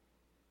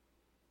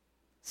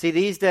 See,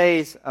 these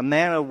days, a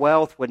man of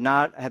wealth would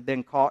not have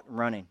been caught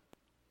running.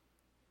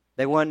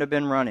 They wouldn't have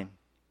been running.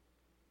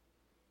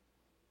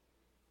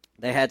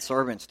 They had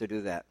servants to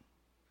do that,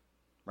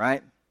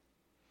 right?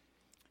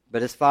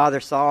 But his father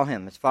saw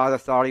him. His father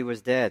thought he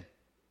was dead.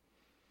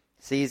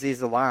 Sees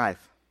he's alive.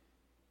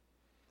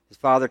 His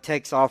father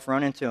takes off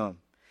running to him.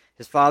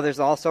 His father's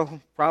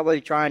also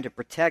probably trying to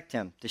protect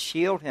him, to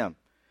shield him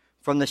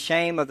from the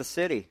shame of the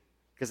city,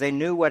 because they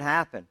knew what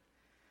happened.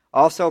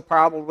 Also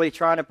probably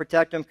trying to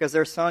protect him because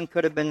their son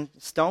could have been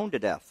stoned to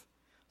death.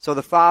 So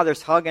the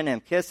father's hugging him,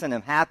 kissing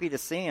him, happy to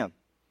see him.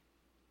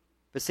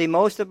 But see,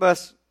 most of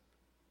us,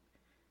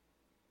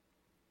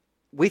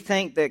 we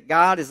think that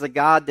God is a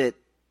God that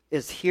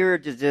is here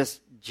to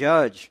just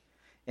judge.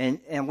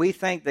 And we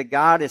think that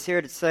God is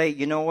here to say,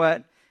 you know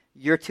what?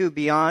 You're too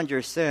beyond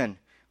your sin.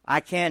 I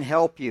can't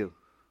help you.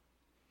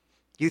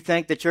 You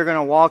think that you're going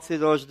to walk through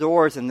those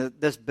doors and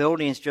this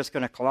building is just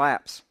going to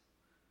collapse.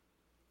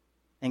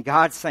 And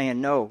God's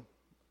saying, no,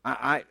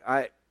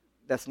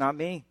 that's not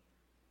me.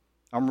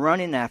 I'm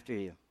running after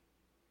you.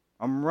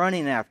 I'm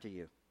running after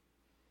you.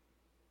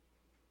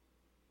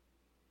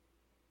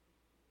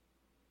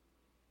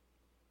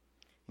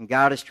 And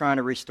God is trying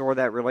to restore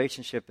that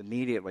relationship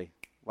immediately,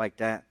 like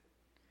that.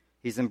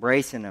 He's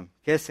embracing him,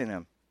 kissing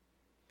him.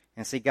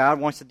 And see, God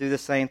wants to do the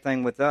same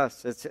thing with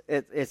us.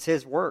 It's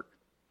His work.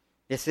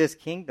 It's His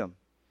kingdom.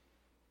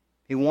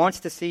 He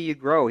wants to see you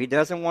grow. He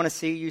doesn't want to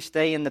see you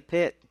stay in the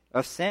pit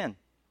of sin.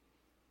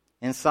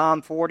 In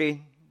Psalm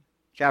 40,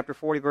 chapter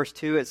 40, verse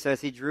 2, it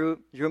says, He drew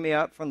me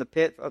up from the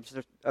pit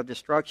of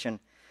destruction,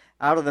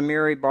 out of the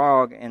miry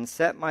bog, and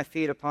set my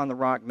feet upon the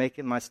rock,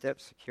 making my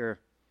steps secure.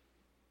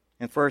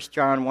 In 1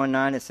 John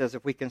 1:9, it says,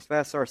 if we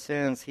confess our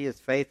sins, He is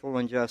faithful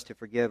and just to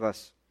forgive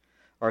us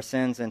our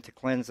sins and to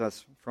cleanse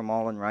us from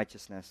all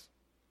unrighteousness.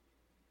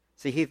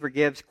 See, He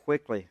forgives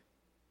quickly.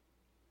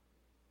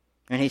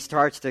 And He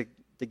starts to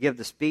give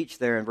the speech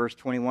there in verse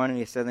 21, and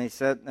he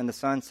said, and the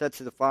son said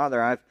to the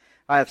father,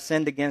 I have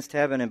sinned against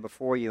heaven and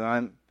before you.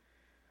 I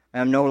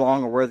am no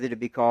longer worthy to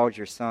be called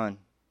your son.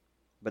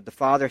 But the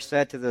father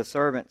said to the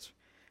servants,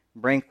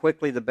 bring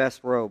quickly the best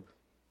robe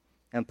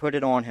and put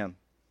it on him.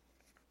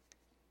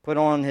 Put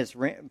on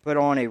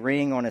a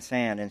ring on his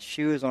hand and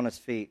shoes on his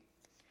feet,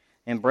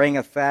 and bring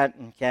a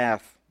fattened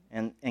calf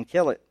and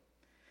kill it,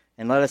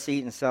 and let us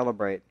eat and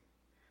celebrate.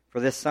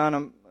 For this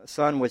son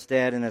was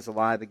dead and is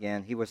alive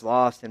again. He was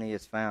lost and he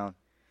is found.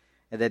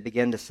 And they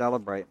begin to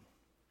celebrate.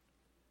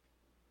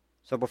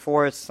 So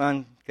before his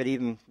son could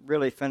even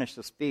really finish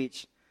the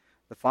speech,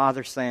 the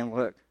father's saying,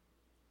 look,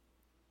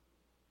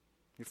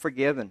 you're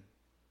forgiven.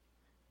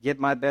 Get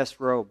my best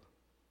robe.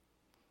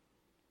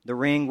 The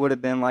ring would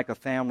have been like a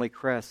family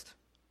crest.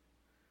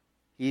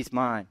 He's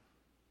mine.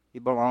 He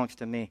belongs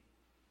to me.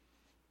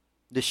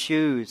 The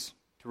shoes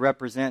to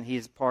represent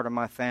he's part of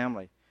my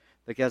family.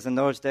 Because in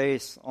those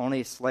days,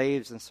 only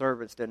slaves and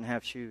servants didn't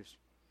have shoes.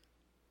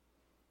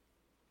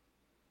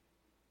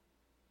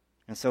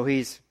 And so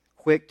he's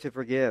quick to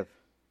forgive.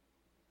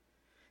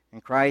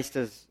 And Christ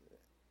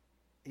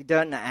He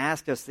doesn't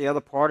ask us. The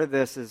other part of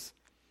this is,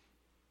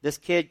 this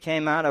kid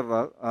came out of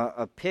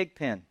a pig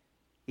pen,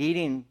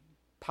 eating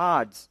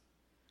pods.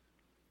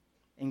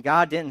 And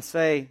God didn't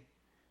say,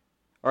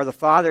 or the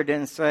Father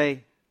didn't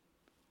say,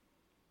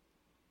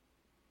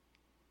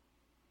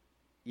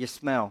 you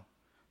smell.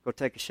 Go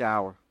take a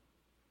shower.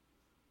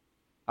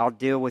 I'll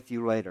deal with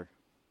you later.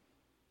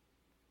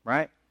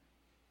 Right?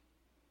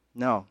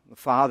 No. The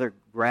Father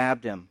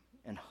grabbed him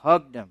and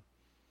hugged him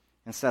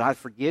and said, I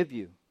forgive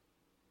you.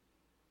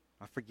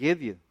 I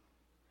forgive you.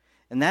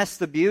 And that's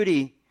the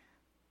beauty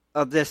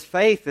of this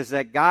faith, is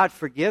that God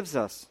forgives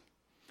us.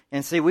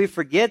 And see, we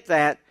forget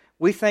that.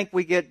 We think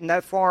we get in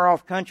that far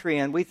off country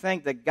and we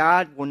think that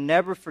God will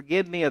never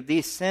forgive me of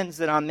these sins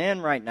that I'm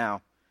in right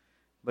now.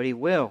 But He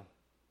will.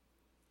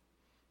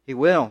 He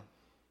will.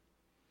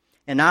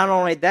 And not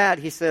only that,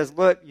 He says,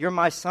 look, you're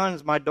my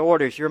sons, my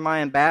daughters, you're my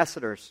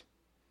ambassadors.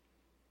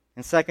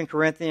 In 2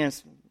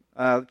 Corinthians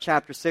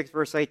chapter 6,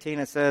 verse 18,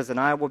 it says,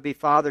 and I will be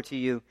father to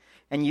you,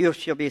 and you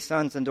shall be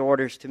sons and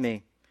daughters to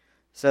me,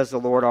 says the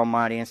Lord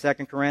Almighty. In 2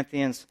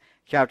 Corinthians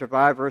chapter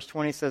 5, verse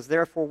 20 says,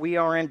 therefore we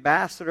are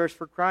ambassadors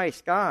for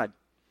Christ, God.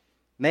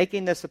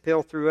 Making this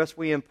appeal through us,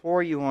 we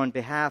implore you on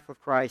behalf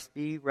of Christ,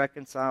 be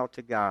reconciled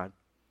to God.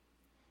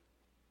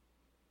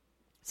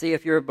 See,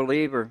 if you're a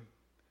believer,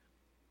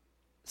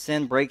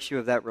 sin breaks you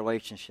of that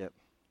relationship.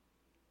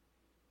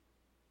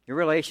 Your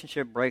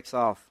relationship breaks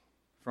off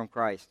from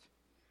Christ.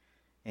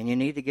 And you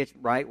need to get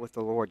right with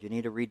the Lord. You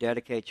need to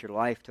rededicate your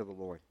life to the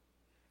Lord.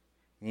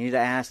 You need to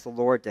ask the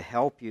Lord to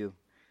help you,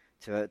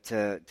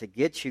 to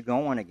get you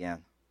going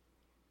again,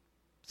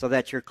 so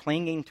that you're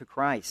clinging to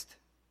Christ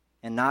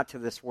and not to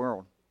this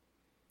world.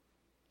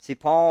 See,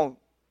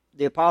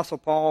 the Apostle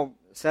Paul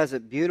says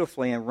it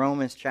beautifully in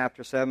Romans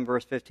chapter 7,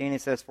 verse 15. He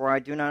says, "For I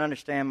do not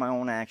understand my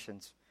own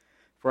actions.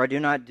 For I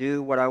do not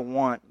do what I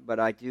want, but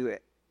I do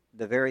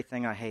the very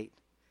thing I hate."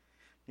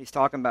 He's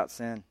talking about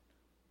sin.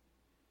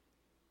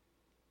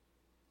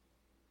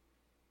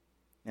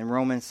 In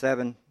Romans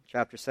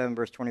chapter 7,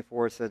 verse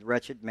 24, it says,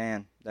 "Wretched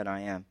man that I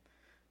am,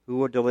 who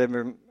will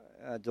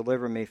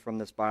deliver me from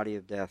this body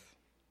of death?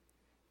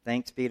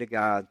 Thanks be to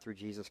God through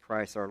Jesus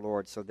Christ our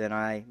Lord. So then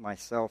I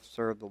myself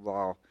serve the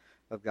law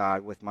of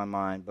God with my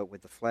mind, but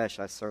with the flesh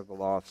I serve the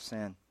law of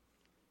sin."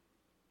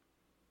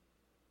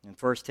 In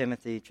 1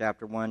 Timothy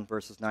chapter 1,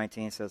 verses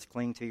 19, it says,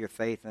 "Cling to your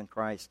faith in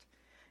Christ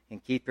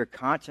and keep your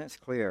conscience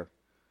clear,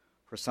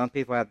 for some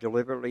people have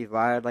deliberately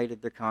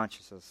violated their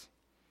consciences,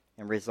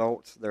 and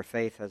results their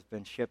faith has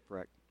been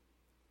shipwrecked."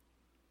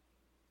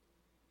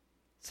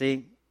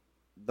 See,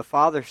 the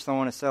Father's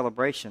throwing a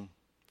celebration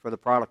for the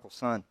prodigal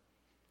son.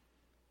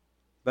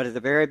 But at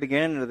the very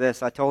beginning of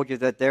this, I told you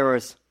that there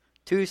was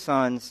 2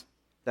 sons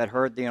that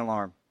heard the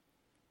alarm.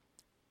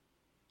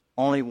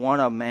 Only one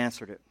of them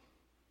answered it.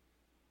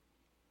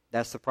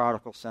 That's the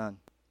prodigal son.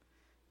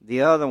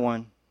 The other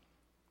one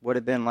would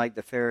have been like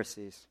the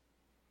Pharisees.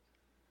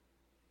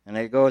 And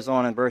it goes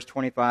on in verse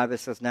 25, it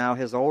says, "Now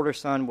his older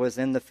son was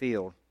in the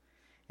field.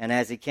 And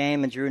as he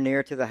came and drew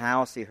near to the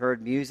house, he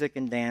heard music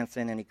and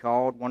dancing, and he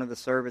called one of the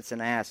servants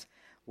and asked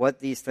what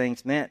these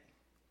things meant.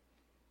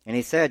 And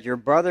he said, 'Your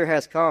brother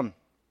has come.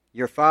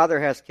 Your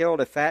father has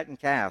killed a fattened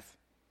calf.'"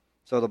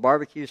 So the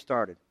barbecue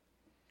started,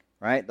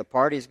 right? The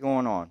party's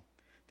going on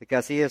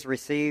because he has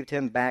received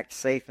him back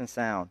safe and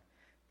sound.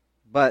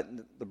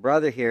 But the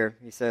brother here,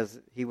 he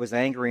says he was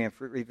angry and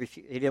he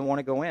didn't want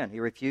to go in. He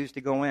refused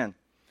to go in.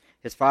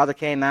 His father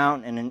came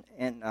out and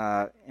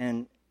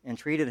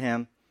entreated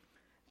him,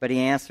 but he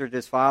answered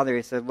his father.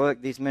 He said,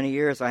 "Look, these many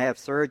years I have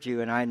served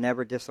you, and I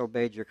never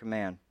disobeyed your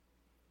command."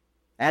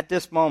 At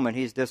this moment,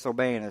 he's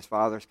disobeying his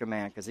father's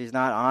command because he's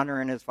not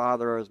honoring his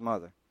father or his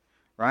mother,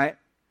 right?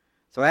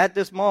 So at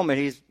this moment,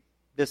 he's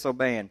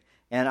disobeying.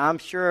 And I'm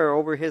sure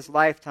over his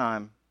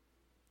lifetime,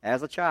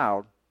 as a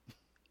child,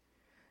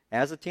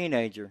 as a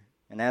teenager,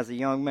 and as a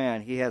young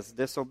man, he has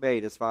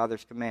disobeyed his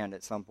father's command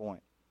at some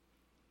point.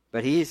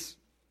 But he's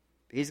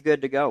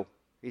good to go.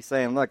 He's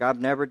saying, "Look, I've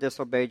never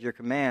disobeyed your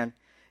command,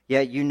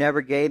 yet you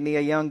never gave me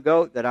a young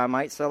goat that I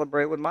might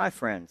celebrate with my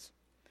friends.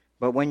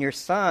 But when your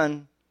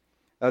son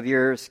of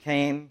yours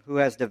came, who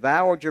has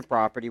devoured your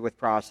property with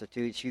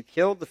prostitutes, you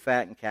killed the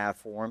fattened calf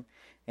for him."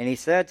 And he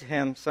said to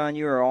him, "Son,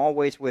 you are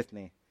always with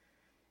me,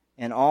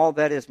 and all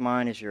that is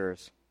mine is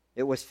yours.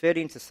 It was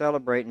fitting to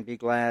celebrate and be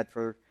glad,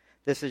 for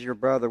this is your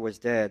brother was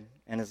dead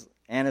and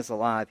is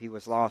alive. He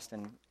was lost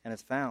and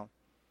is found."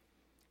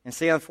 And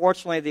see,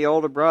 unfortunately, the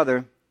older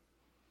brother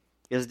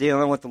is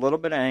dealing with a little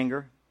bit of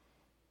anger,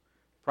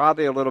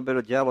 probably a little bit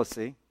of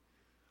jealousy,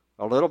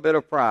 a little bit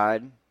of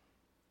pride,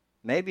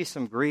 maybe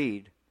some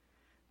greed,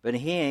 but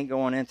he ain't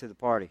going into the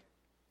party.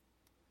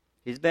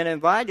 He's been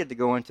invited to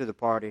go into the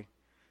party,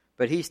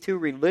 but he's too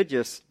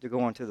religious to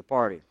go into the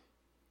party.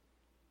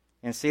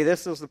 And see,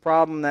 this is the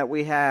problem that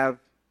we have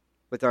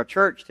with our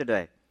church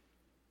today,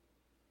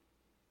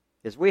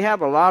 is we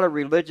have a lot of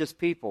religious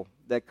people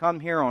that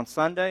come here on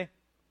Sunday,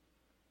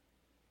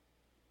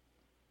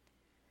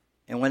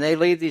 and when they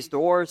leave these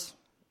doors,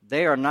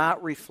 they are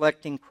not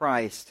reflecting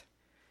Christ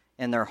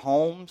in their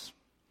homes,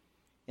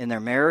 in their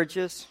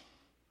marriages,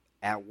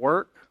 at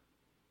work.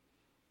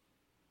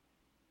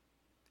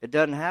 It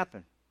doesn't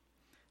happen.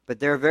 But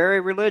they're very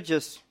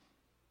religious.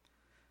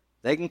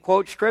 They can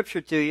quote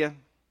Scripture to you.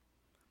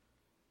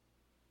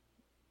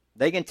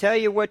 They can tell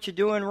you what you're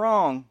doing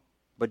wrong,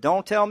 but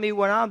don't tell me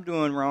what I'm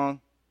doing wrong.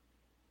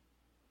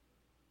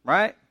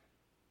 Right?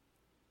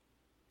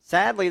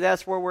 Sadly,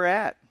 that's where we're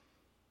at.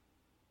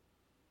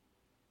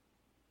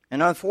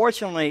 And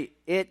unfortunately,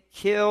 it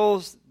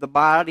kills the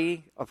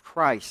body of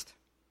Christ,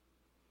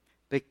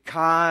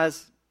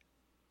 because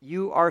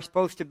you are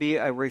supposed to be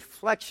a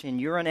reflection.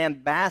 You're an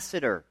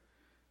ambassador.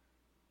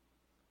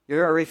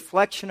 You're a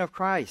reflection of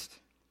Christ.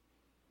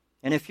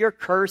 And if you're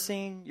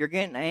cursing, you're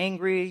getting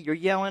angry, you're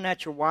yelling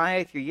at your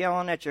wife, you're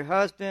yelling at your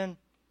husband,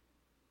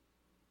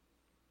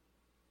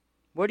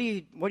 what are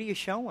you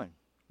showing?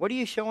 What are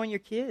you showing your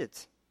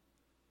kids?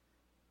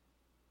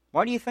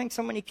 Why do you think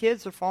so many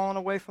kids are falling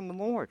away from the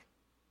Lord?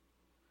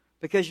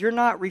 Because you're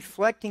not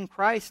reflecting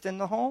Christ in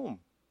the home.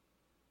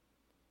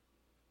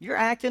 You're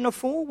acting a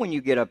fool when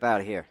you get up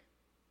out of here.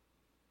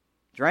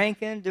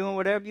 Drinking, doing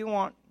whatever you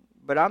want.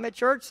 But I'm at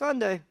church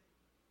Sunday.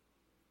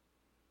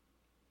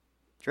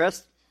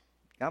 Dressed,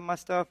 got my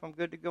stuff, I'm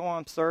good to go,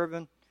 I'm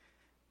serving.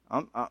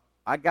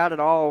 I got it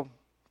all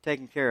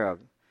taken care of.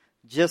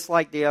 Just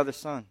like the other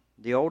son,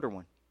 the older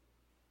one.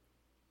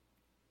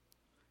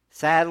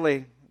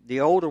 Sadly,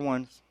 the older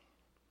one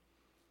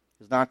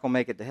is not going to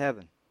make it to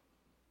heaven.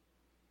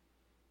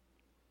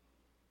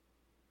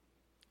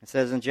 It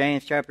says in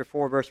James chapter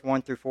 4, verse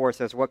 1 through 4, it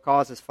says, what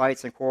causes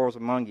fights and quarrels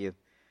among you?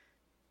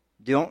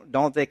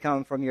 Don't they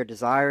come from your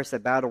desires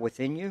that battle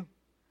within you?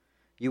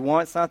 You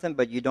want something,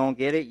 but you don't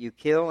get it. You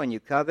kill and you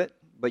covet,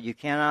 but you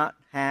cannot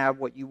have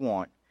what you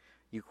want.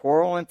 You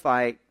quarrel and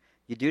fight.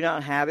 You do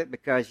not have it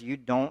because you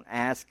don't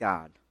ask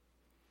God.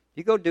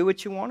 You go do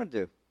what you want to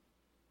do.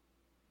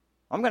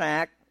 I'm going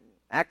to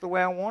act the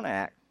way I want to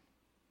act.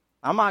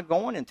 I'm not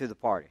going into the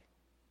party.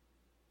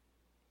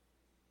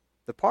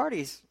 The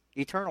party's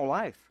eternal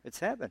life. It's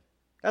heaven.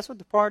 That's what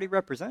the party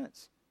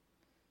represents.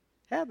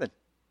 Heaven.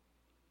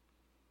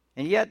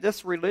 And yet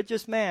this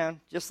religious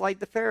man, just like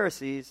the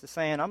Pharisees, is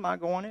saying, I'm not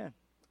going in.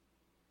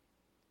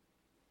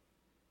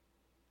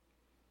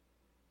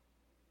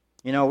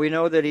 You know, we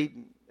know that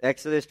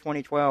Exodus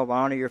 20:12,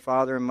 honor your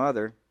father and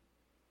mother,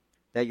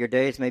 that your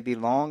days may be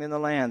long in the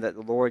land that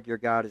the Lord your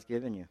God has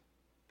given you.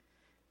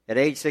 At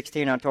age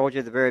 16, I told you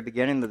at the very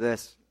beginning of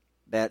this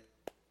that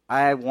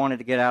I wanted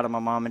to get out of my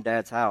mom and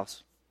dad's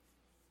house.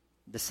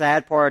 The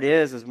sad part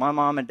is my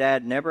mom and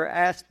dad never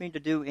asked me to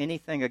do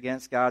anything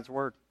against God's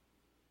word.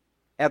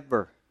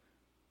 Ever.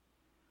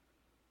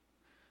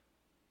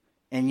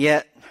 And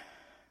yet,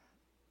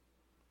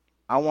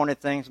 I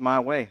wanted things my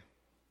way.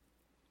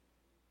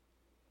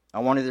 I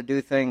wanted to do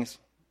things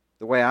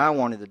the way I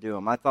wanted to do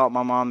them. I thought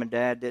my mom and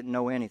dad didn't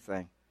know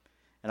anything.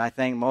 And I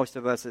think most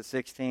of us at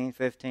 16,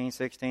 15,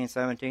 16,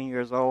 17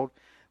 years old,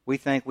 we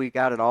think we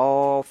got it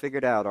all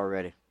figured out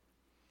already.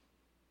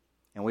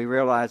 And we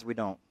realize we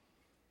don't.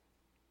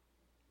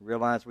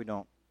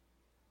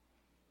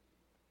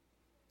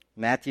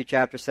 Matthew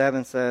chapter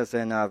 7 says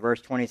in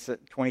verse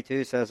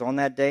 22 says, on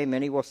that day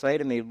many will say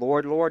to me,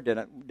 Lord, Lord,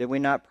 did we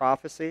not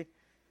prophesy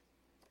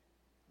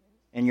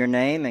in your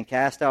name and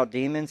cast out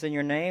demons in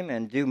your name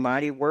and do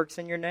mighty works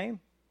in your name?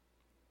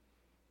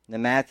 And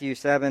then Matthew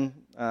 7,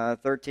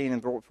 13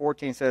 and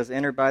 14 says,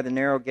 enter by the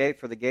narrow gate,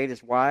 for the gate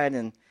is wide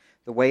and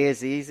the way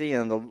is easy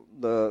and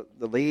the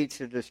lead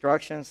to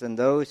destructions, and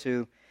those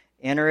who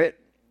enter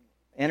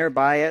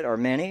by it are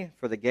many,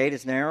 for the gate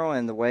is narrow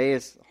and the way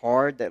is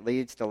hard that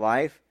leads to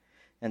life,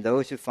 and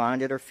those who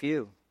find it are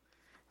few.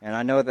 And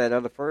I know that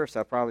other verse,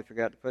 I probably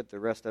forgot to put the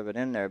rest of it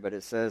in there, but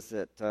it says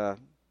that,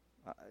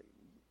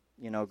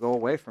 go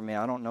away from me,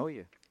 I don't know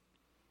you.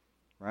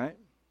 Right?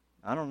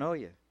 I don't know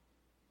you.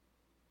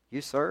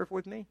 You serve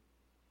with me?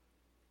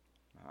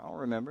 I don't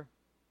remember.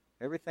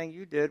 Everything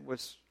you did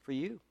was for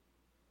you.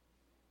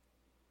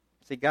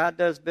 See, God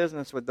does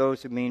business with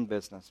those who mean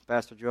business.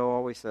 Pastor Joe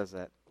always says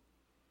that.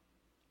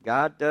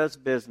 God does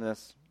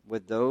business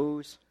with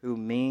those who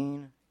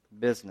mean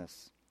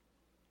business.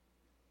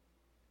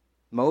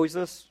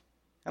 Moses,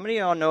 how many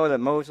of y'all know that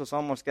Moses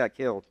almost got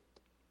killed?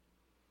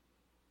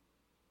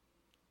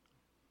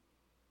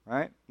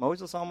 Right?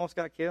 Moses almost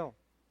got killed.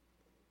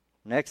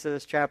 In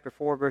Exodus chapter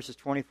 4, verses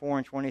 24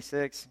 and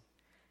 26,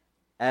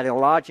 at a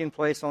lodging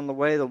place on the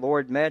way, the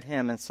Lord met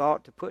him and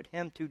sought to put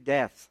him to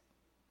death.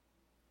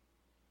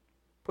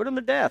 Put him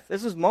to death.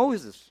 This is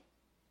Moses.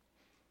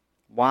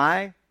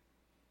 Why?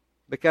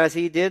 Because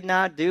he did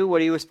not do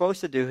what he was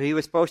supposed to do. He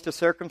was supposed to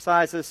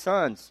circumcise his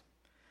sons.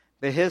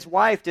 But his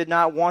wife did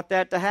not want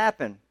that to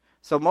happen.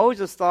 So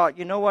Moses thought,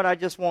 you know what, I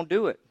just won't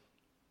do it.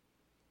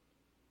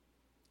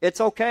 It's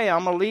okay,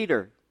 I'm a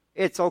leader.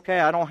 It's okay,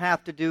 I don't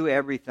have to do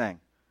everything.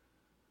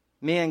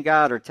 Me and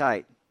God are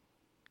tight.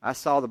 I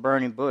saw the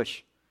burning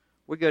bush.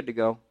 We're good to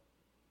go.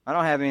 I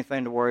don't have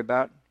anything to worry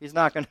about. He's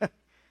not going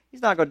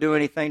to do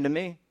anything to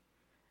me.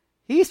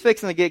 He's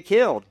fixing to get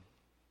killed.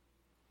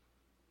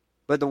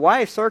 But the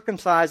wife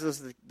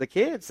circumcises the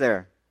kids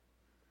there.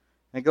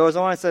 It goes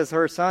on and says,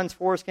 her son's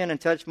foreskin,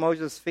 and touched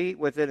Moses' feet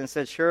with it and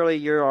said, surely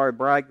you are a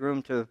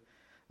bridegroom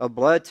of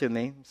blood to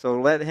me, so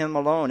let him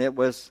alone. It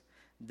was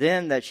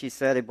then that she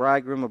said a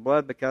bridegroom of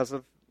blood because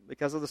of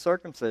the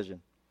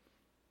circumcision.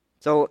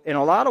 So in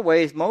a lot of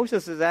ways,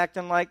 Moses is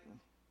acting like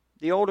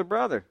the older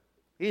brother.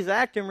 He's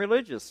acting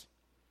religious.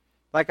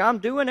 Like, I'm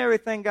doing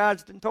everything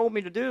God's told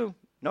me to do.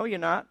 No, you're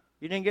not.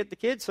 You didn't get the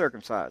kids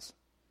circumcised.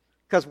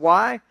 Because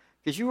why?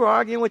 Because you were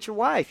arguing with your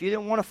wife. You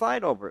didn't want to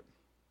fight over it.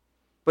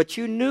 But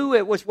you knew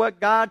it was what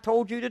God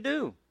told you to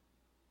do.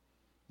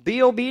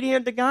 Be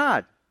obedient to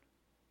God.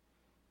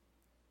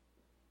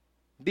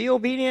 Be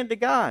obedient to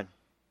God.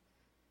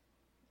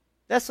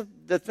 That's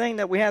the thing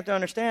that we have to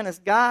understand is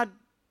God,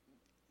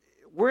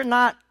 we're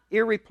not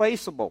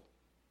irreplaceable.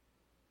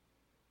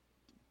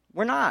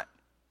 We're not.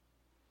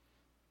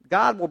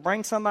 God will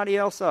bring somebody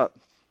else up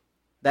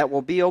that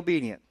will be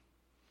obedient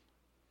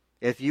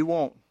if you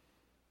won't.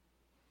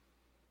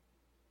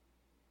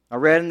 I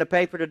read in the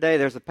paper today,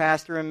 there's a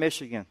pastor in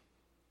Michigan.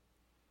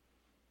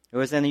 It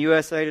was in the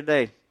USA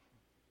Today.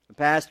 A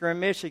pastor in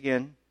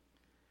Michigan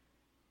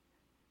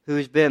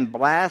who's been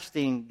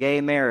blasting gay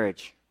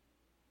marriage.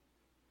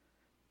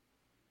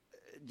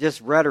 Just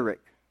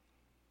rhetoric.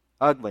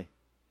 Ugly.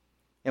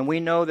 And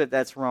we know that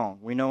that's wrong.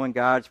 We know in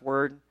God's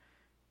word,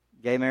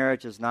 gay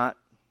marriage is not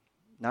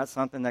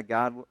something that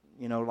God,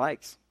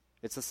 likes.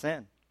 It's a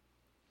sin.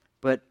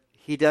 But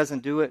he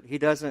doesn't do it. He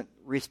doesn't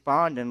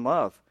respond in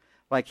love.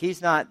 Like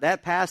that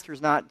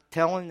pastor's not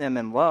telling them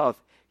in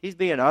love. He's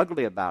being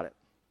ugly about it.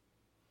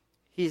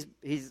 He's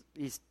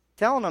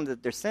telling them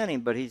that they're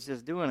sinning, but he's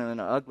just doing it in an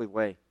ugly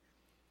way.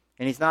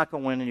 And he's not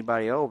going to win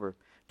anybody over.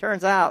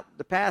 Turns out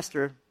the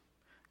pastor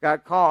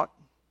got caught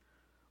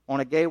on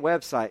a gay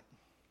website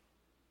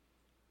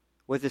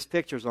with his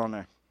pictures on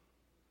there,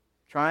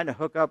 trying to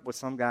hook up with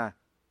some guy.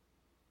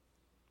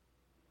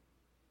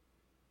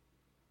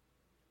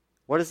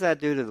 What does that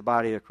do to the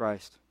body of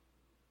Christ?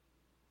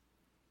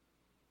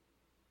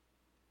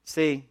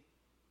 See,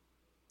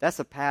 that's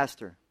a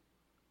pastor.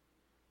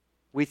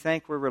 We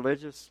think we're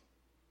religious.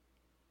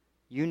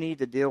 You need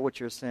to deal with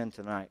your sin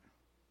tonight.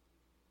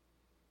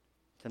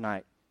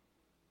 Tonight.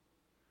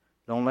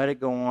 Don't let it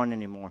go on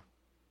anymore.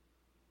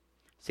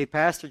 See,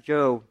 Pastor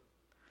Joe,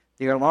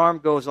 the alarm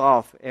goes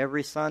off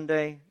every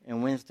Sunday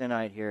and Wednesday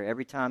night here,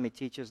 every time he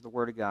teaches the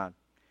Word of God.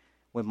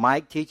 When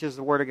Mike teaches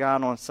the Word of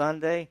God on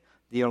Sunday,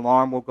 the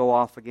alarm will go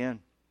off again.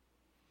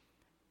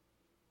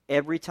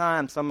 Every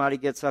time somebody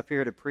gets up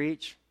here to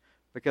preach,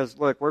 because,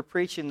 look, we're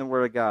preaching the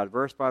Word of God,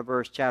 verse by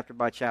verse, chapter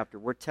by chapter.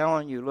 We're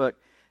telling you, look,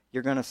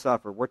 you're going to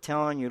suffer. We're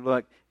telling you,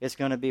 look, it's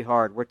going to be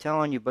hard. We're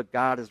telling you, but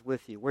God is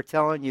with you. We're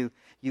telling you,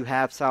 you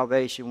have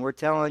salvation. We're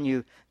telling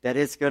you that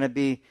it's going to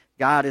be,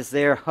 God is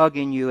there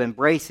hugging you,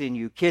 embracing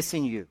you,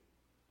 kissing you.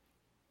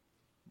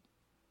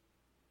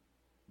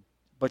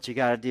 But you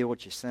got to deal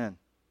with your sin.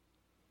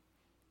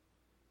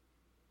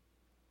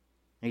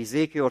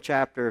 Ezekiel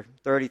chapter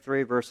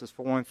 33, verses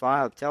 4 and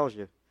 5 tells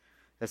you.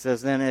 It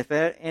says, then if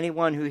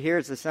anyone who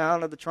hears the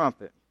sound of the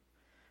trumpet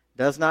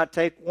does not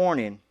take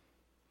warning,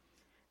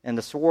 and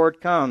the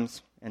sword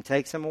comes and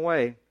takes him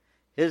away,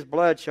 his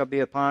blood shall be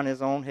upon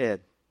his own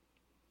head.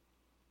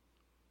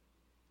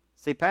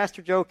 See,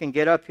 Pastor Joe can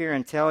get up here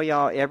and tell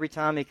y'all every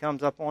time he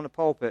comes up on the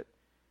pulpit,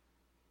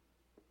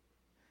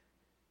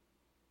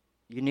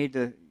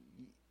 do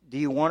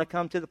you want to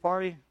come to the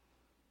party?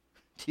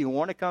 Do you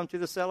want to come to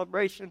the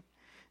celebration?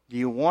 Do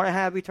you want to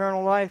have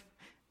eternal life?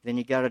 Then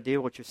you got to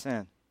deal with your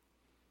sin.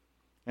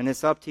 And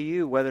it's up to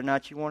you whether or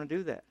not you want to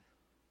do that.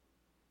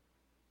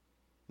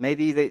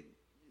 Maybe that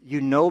you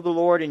know the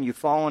Lord and you've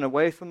fallen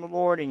away from the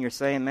Lord and you're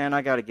saying, man,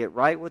 I got to get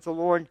right with the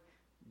Lord.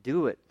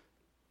 Do it.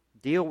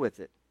 Deal with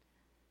it.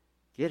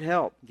 Get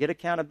help. Get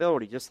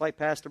accountability, just like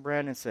Pastor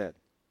Brandon said.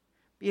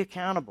 Be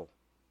accountable.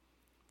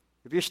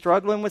 If you're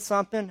struggling with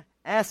something,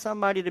 ask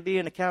somebody to be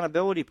an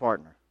accountability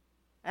partner.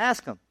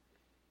 Ask them.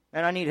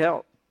 Man, I need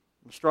help.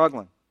 I'm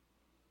struggling.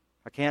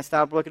 I can't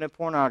stop looking at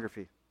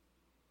pornography.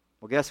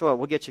 Well, guess what?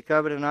 We'll get you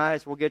covered in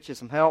eyes. We'll get you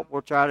some help.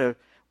 We're going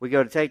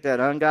to take that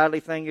ungodly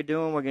thing you're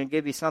doing. We're going to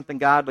give you something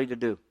godly to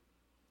do.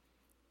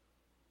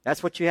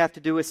 That's what you have to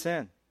do with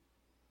sin.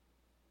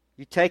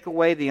 You take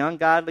away the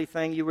ungodly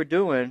thing you were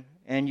doing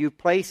and you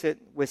place it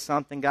with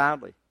something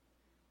godly.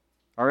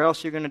 Or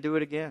else you're going to do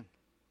it again.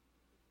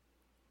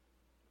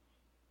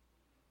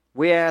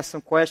 We asked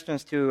some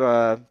questions to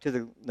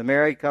the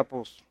married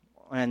couples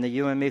and the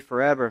You and Me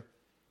Forever.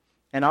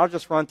 And I'll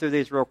just run through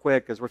these real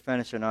quick because we're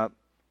finishing up.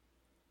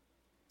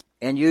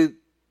 And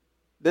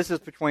this is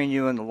between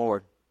you and the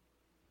Lord.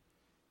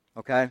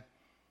 Okay?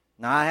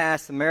 Now, I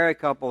asked the married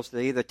couples to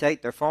either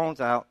take their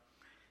phones out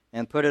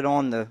and put it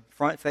on the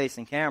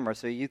front-facing camera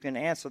so you can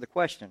answer the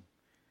question.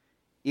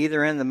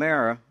 Either in the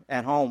mirror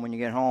at home when you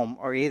get home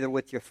or either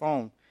with your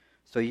phone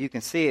so you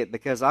can see it,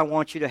 because I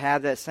want you to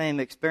have that same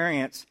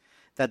experience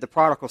that the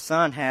prodigal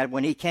son had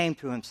when he came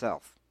to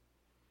himself.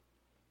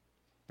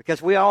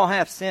 Because we all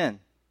have sin.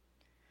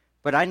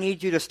 But I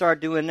need you to start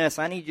doing this.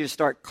 I need you to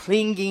start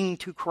clinging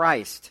to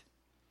Christ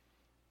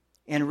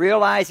and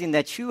realizing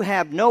that you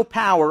have no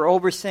power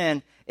over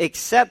sin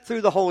except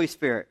through the Holy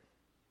Spirit.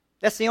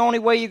 That's the only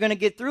way you're going to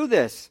get through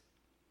this.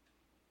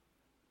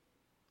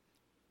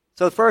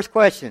 So the first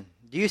question,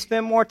 do you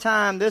spend more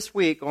time this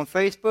week on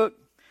Facebook,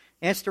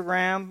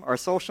 Instagram, or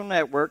social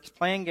networks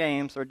playing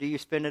games, or do you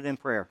spend it in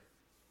prayer?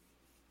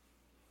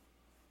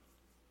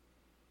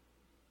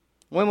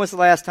 When was the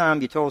last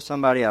time you told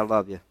somebody I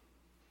love you?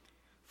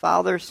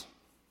 Fathers,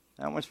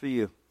 that one's for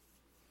you.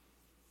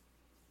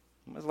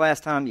 When was the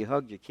last time you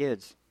hugged your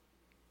kids?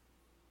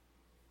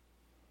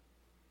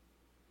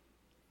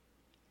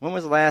 When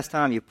was the last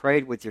time you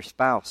prayed with your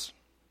spouse?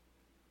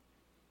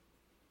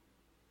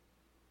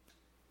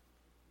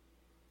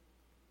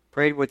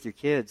 Prayed with your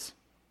kids?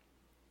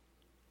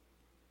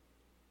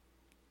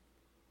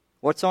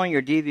 What's on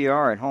your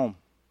DVR at home?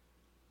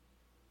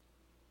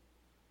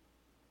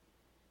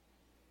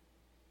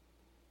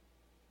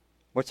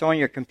 What's on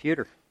your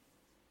computer?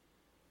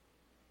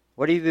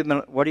 What have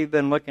you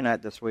been looking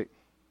at this week?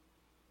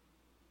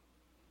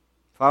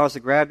 If I was to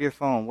grab your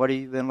phone, what have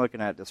you been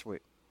looking at this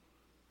week?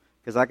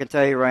 Because I can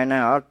tell you right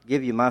now, I'll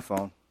give you my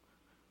phone.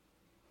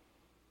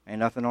 Ain't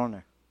nothing on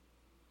there.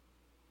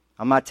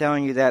 I'm not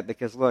telling you that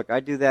because, look,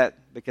 I do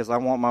that because I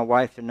want my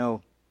wife to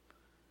know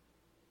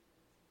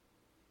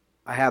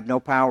I have no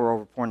power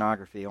over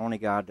pornography. Only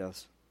God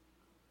does.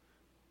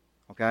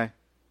 Okay?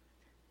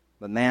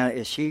 But man,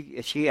 if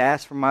she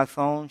asks for my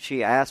phone,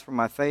 she asks for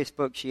my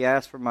Facebook, she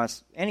asks for my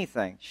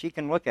anything, she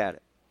can look at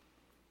it.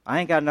 I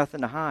ain't got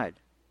nothing to hide.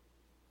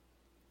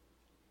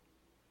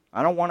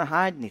 I don't want to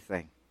hide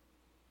anything.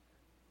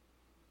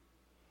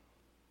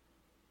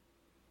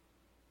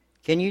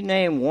 Can you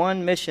name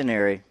one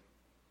missionary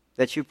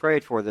that you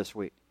prayed for this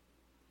week?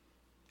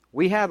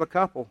 We have a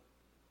couple.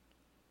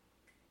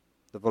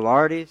 The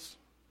Velardis,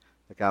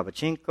 the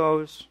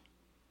Galvachinkos,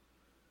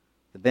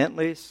 the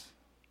Bentleys,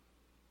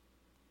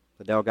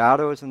 the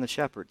Delgados, and the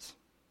Shepherds.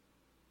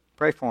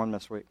 Pray for them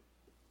this week.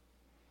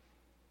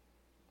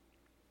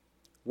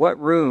 What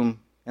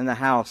room in the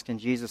house can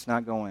Jesus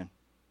not go in?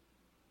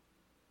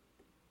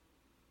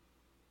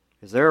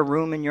 Is there a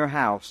room in your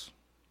house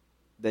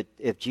that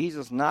if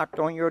Jesus knocked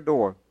on your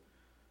door,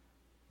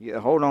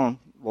 hold on,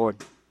 Lord,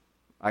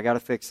 I got to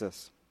fix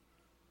this.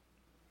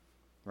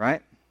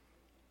 Right?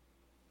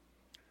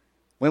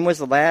 When was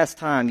the last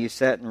time you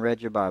sat and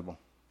read your Bible?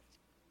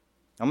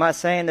 I'm not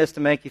saying this to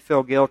make you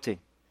feel guilty.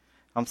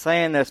 I'm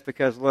saying this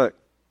because, look,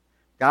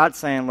 God's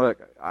saying, look,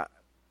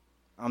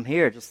 I'm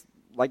here, just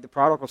like the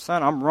prodigal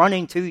son. I'm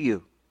running to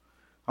you.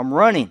 I'm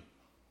running.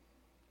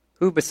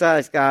 Who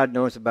besides God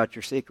knows about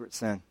your secret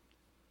sin?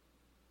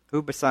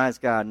 Who besides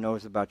God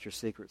knows about your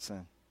secret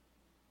sin?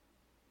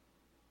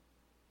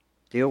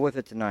 Deal with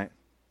it tonight.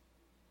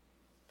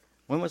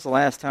 When was the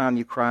last time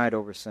you cried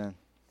over sin?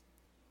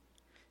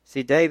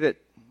 See, David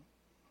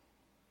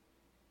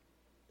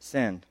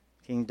sinned.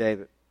 King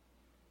David.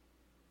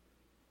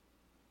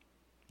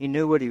 He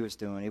knew what he was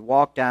doing. He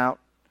walked out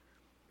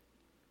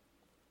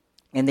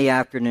in the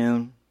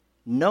afternoon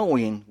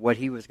knowing what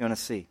he was going to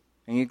see.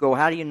 And you go,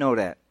 how do you know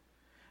that?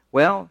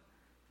 Well,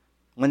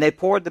 when they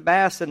poured the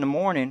baths in the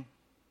morning,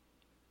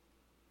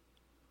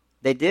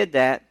 they did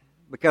that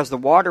because the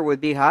water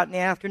would be hot in the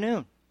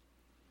afternoon.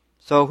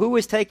 So who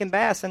was taking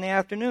baths in the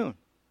afternoon?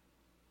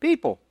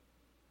 People.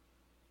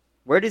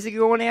 Where does he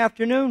go in the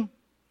afternoon?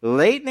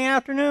 Late in the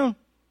afternoon.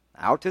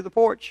 Out to the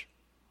porch.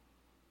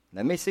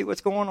 Let me see what's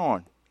going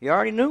on. He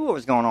already knew what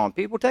was going on.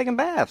 People taking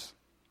baths.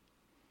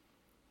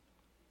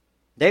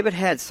 David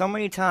had so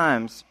many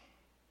times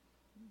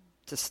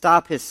to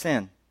stop his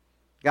sin.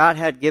 God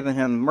had given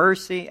him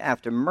mercy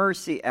after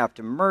mercy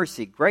after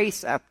mercy,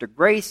 grace after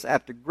grace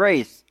after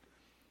grace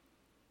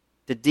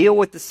to deal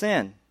with the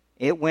sin.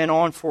 It went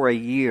on for a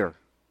year,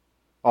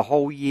 a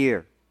whole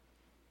year,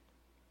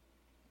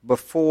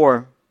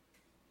 before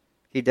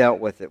he dealt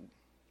with it,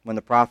 when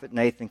the prophet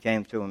Nathan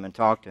came to him and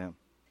talked to him.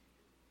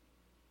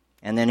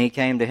 And then he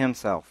came to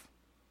himself,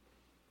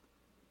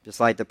 just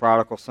like the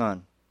prodigal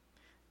son.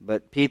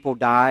 But people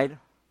died.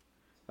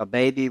 A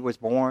baby was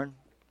born.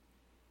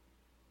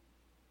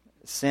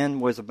 Sin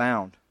was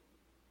abound.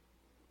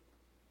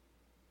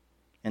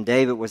 And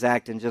David was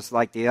acting just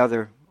like the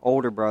other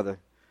older brother,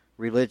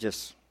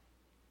 religious,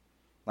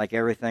 like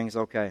everything's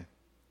okay.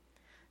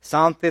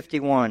 Psalm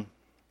 51.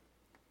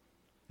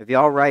 If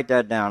y'all write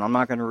that down, I'm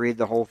not going to read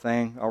the whole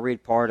thing. I'll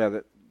read part of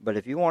it. But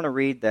if you want to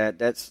read that,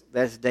 that's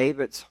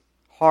David's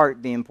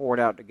heart being poured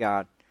out to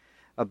God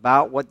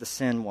about what the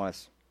sin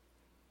was.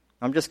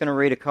 I'm just going to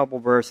read a couple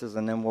verses,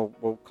 and then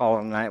we'll call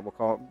it a night.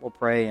 We'll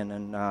pray, and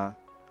then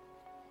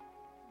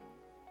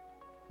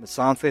the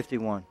Psalm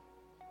 51.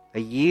 A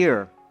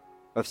year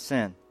of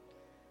sin.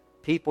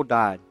 People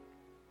died.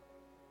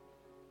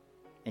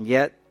 And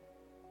yet,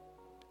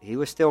 he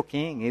was still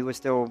king. He was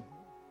still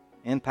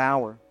in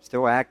power,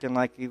 still acting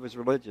like he was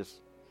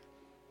religious.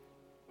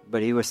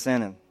 But he was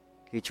sinning.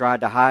 He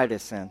tried to hide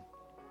his sin.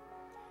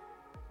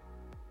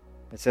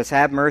 It says,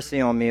 have mercy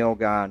on me, O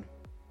God,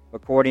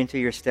 according to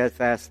your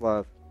steadfast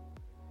love.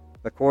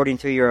 According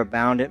to your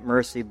abundant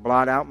mercy,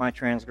 blot out my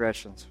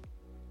transgressions.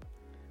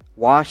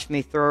 Wash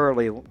me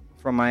thoroughly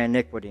from my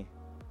iniquity,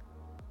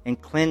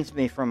 and cleanse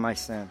me from my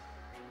sin.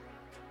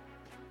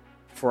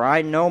 For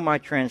I know my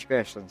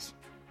transgressions,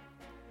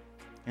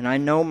 and I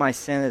know my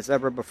sin is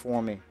ever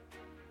before me.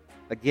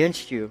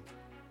 Against you,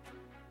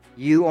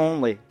 you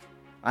only,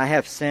 I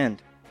have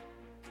sinned,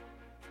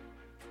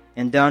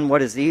 and done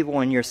what is evil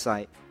in your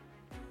sight,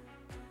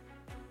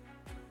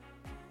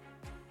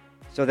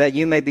 so that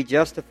you may be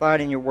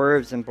justified in your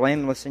words and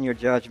blameless in your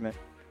judgment.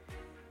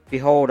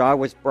 Behold, I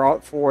was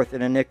brought forth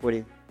in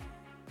iniquity,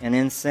 and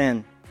in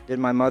sin did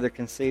my mother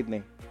conceive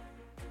me.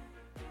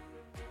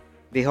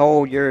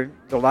 Behold, your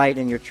delight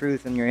in your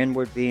truth and your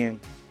inward being,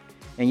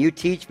 and you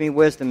teach me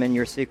wisdom in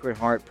your secret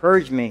heart.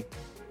 Purge me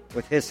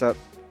with hyssop,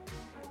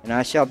 and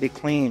I shall be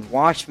clean.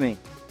 Wash me,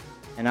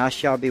 and I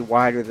shall be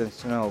whiter than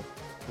snow.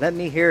 Let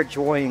me hear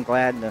joy and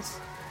gladness.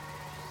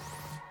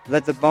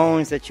 Let the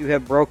bones that you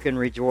have broken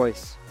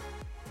rejoice.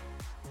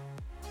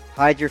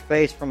 Hide your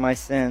face from my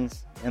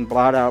sins, and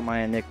blot out my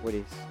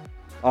iniquities.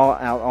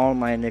 All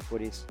my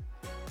iniquities.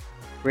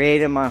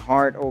 Create in my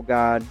heart, O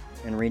God,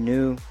 and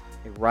renew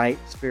a right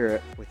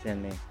spirit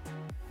within me.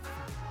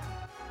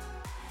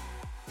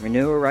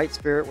 Renew a right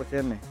spirit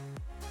within me.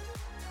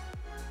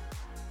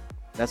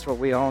 That's what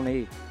we all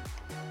need.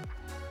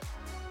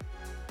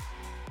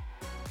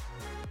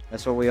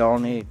 That's what we all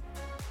need.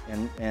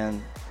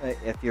 And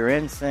if you're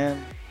in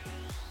sin,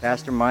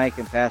 Pastor Mike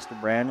and Pastor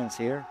Brandon's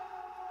here.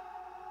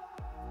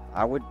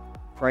 I would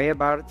pray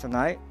about it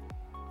tonight,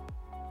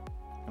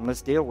 and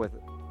let's deal with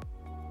it.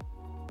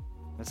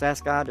 Let's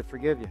ask God to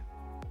forgive you.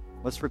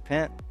 Let's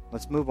repent.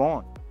 Let's move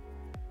on.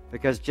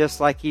 Because just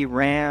like he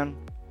ran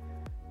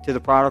To the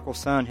prodigal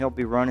son, he'll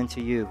be running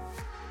to you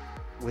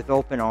with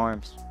open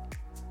arms,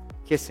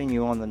 kissing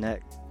you on the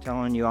neck,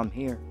 telling you, I'm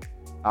here.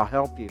 I'll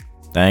help you.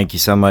 Thank you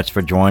so much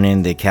for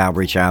joining the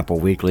Calvary Chapel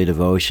Weekly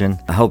Devotion.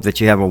 I hope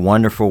that you have a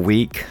wonderful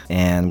week,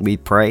 and we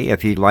pray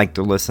if you'd like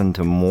to listen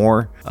to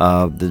more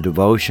of the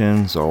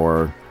devotions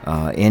or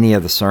any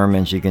of the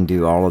sermons, you can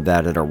do all of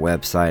that at our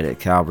website at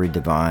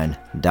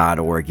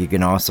calvarydivine.org. You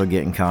can also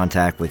get in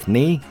contact with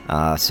me,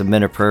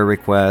 submit a prayer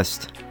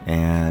request,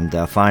 and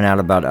find out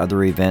about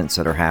other events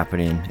that are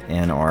happening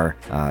in our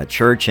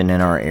church and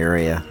in our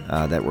area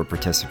that we're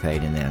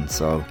participating in.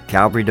 So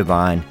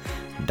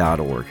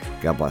calvarydivine.org.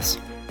 God bless.